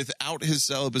without his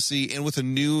celibacy and with a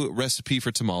new recipe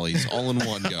for tamales all in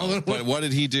one go. But what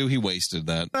did he do? He wasted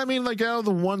that. I mean, like out of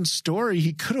the one story,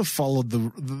 he could have followed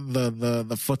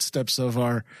the footsteps of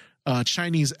our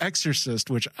Chinese exorcist,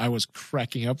 which I was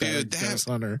cracking up at. Dennis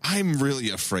Hunter. I'm really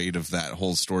afraid of that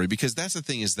whole story because that's the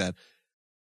thing is that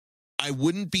I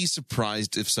wouldn't be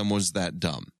surprised if someone's that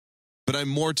dumb, but I'm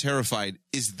more terrified.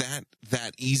 Is that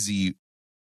easy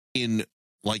in,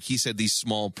 like he said, these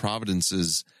small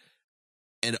providences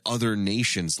and other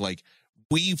nations? Like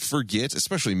we forget,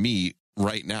 especially me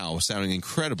right now, sounding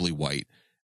incredibly white,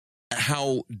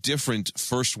 how different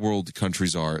first world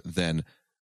countries are than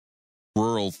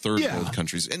rural third world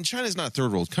countries. And China's not a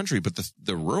third world country, but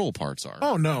the rural parts are.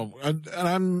 Oh no.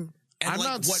 I'm like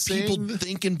not what saying people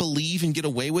think and believe and get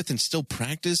away with and still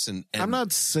practice. And I'm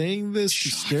not saying this to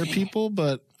scare people,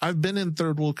 but I've been in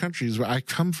third world countries where I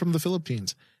come from the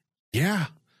Philippines. Yeah.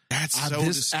 That's so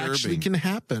this disturbing. actually can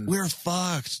happen. We're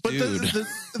fucked, but dude.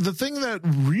 The thing that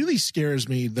really scares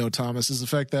me, though, Thomas, is the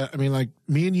fact that, I mean, like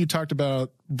me and you talked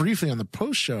about briefly on the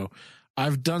post show,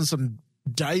 I've done some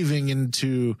diving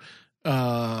into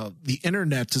the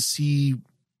internet to see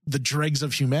the dregs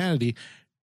of humanity.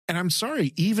 And I'm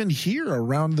sorry, even here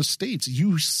around the States,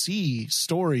 you see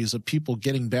stories of people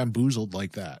getting bamboozled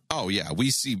like that. Oh, yeah. We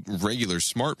see regular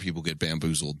smart people get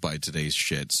bamboozled by today's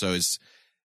shit. So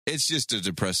it's just a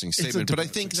depressing statement. But I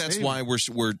think that's why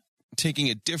we're taking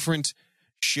a different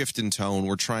shift in tone.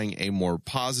 We're trying a more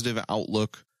positive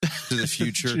outlook to the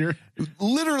future. Sure.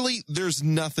 Literally, there's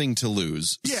nothing to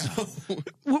lose. Yeah. So.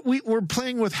 We're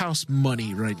playing with house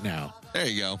money right now. There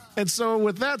you go. And so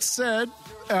with that said,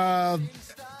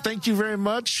 thank you very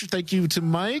much. Thank you to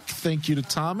Mike. Thank you to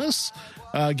Thomas.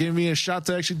 Giving me a shot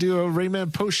to actually do a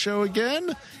Rayman post show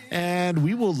again. And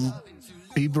we will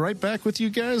be right back with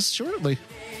you guys shortly.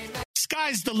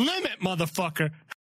 Sky's the limit, motherfucker.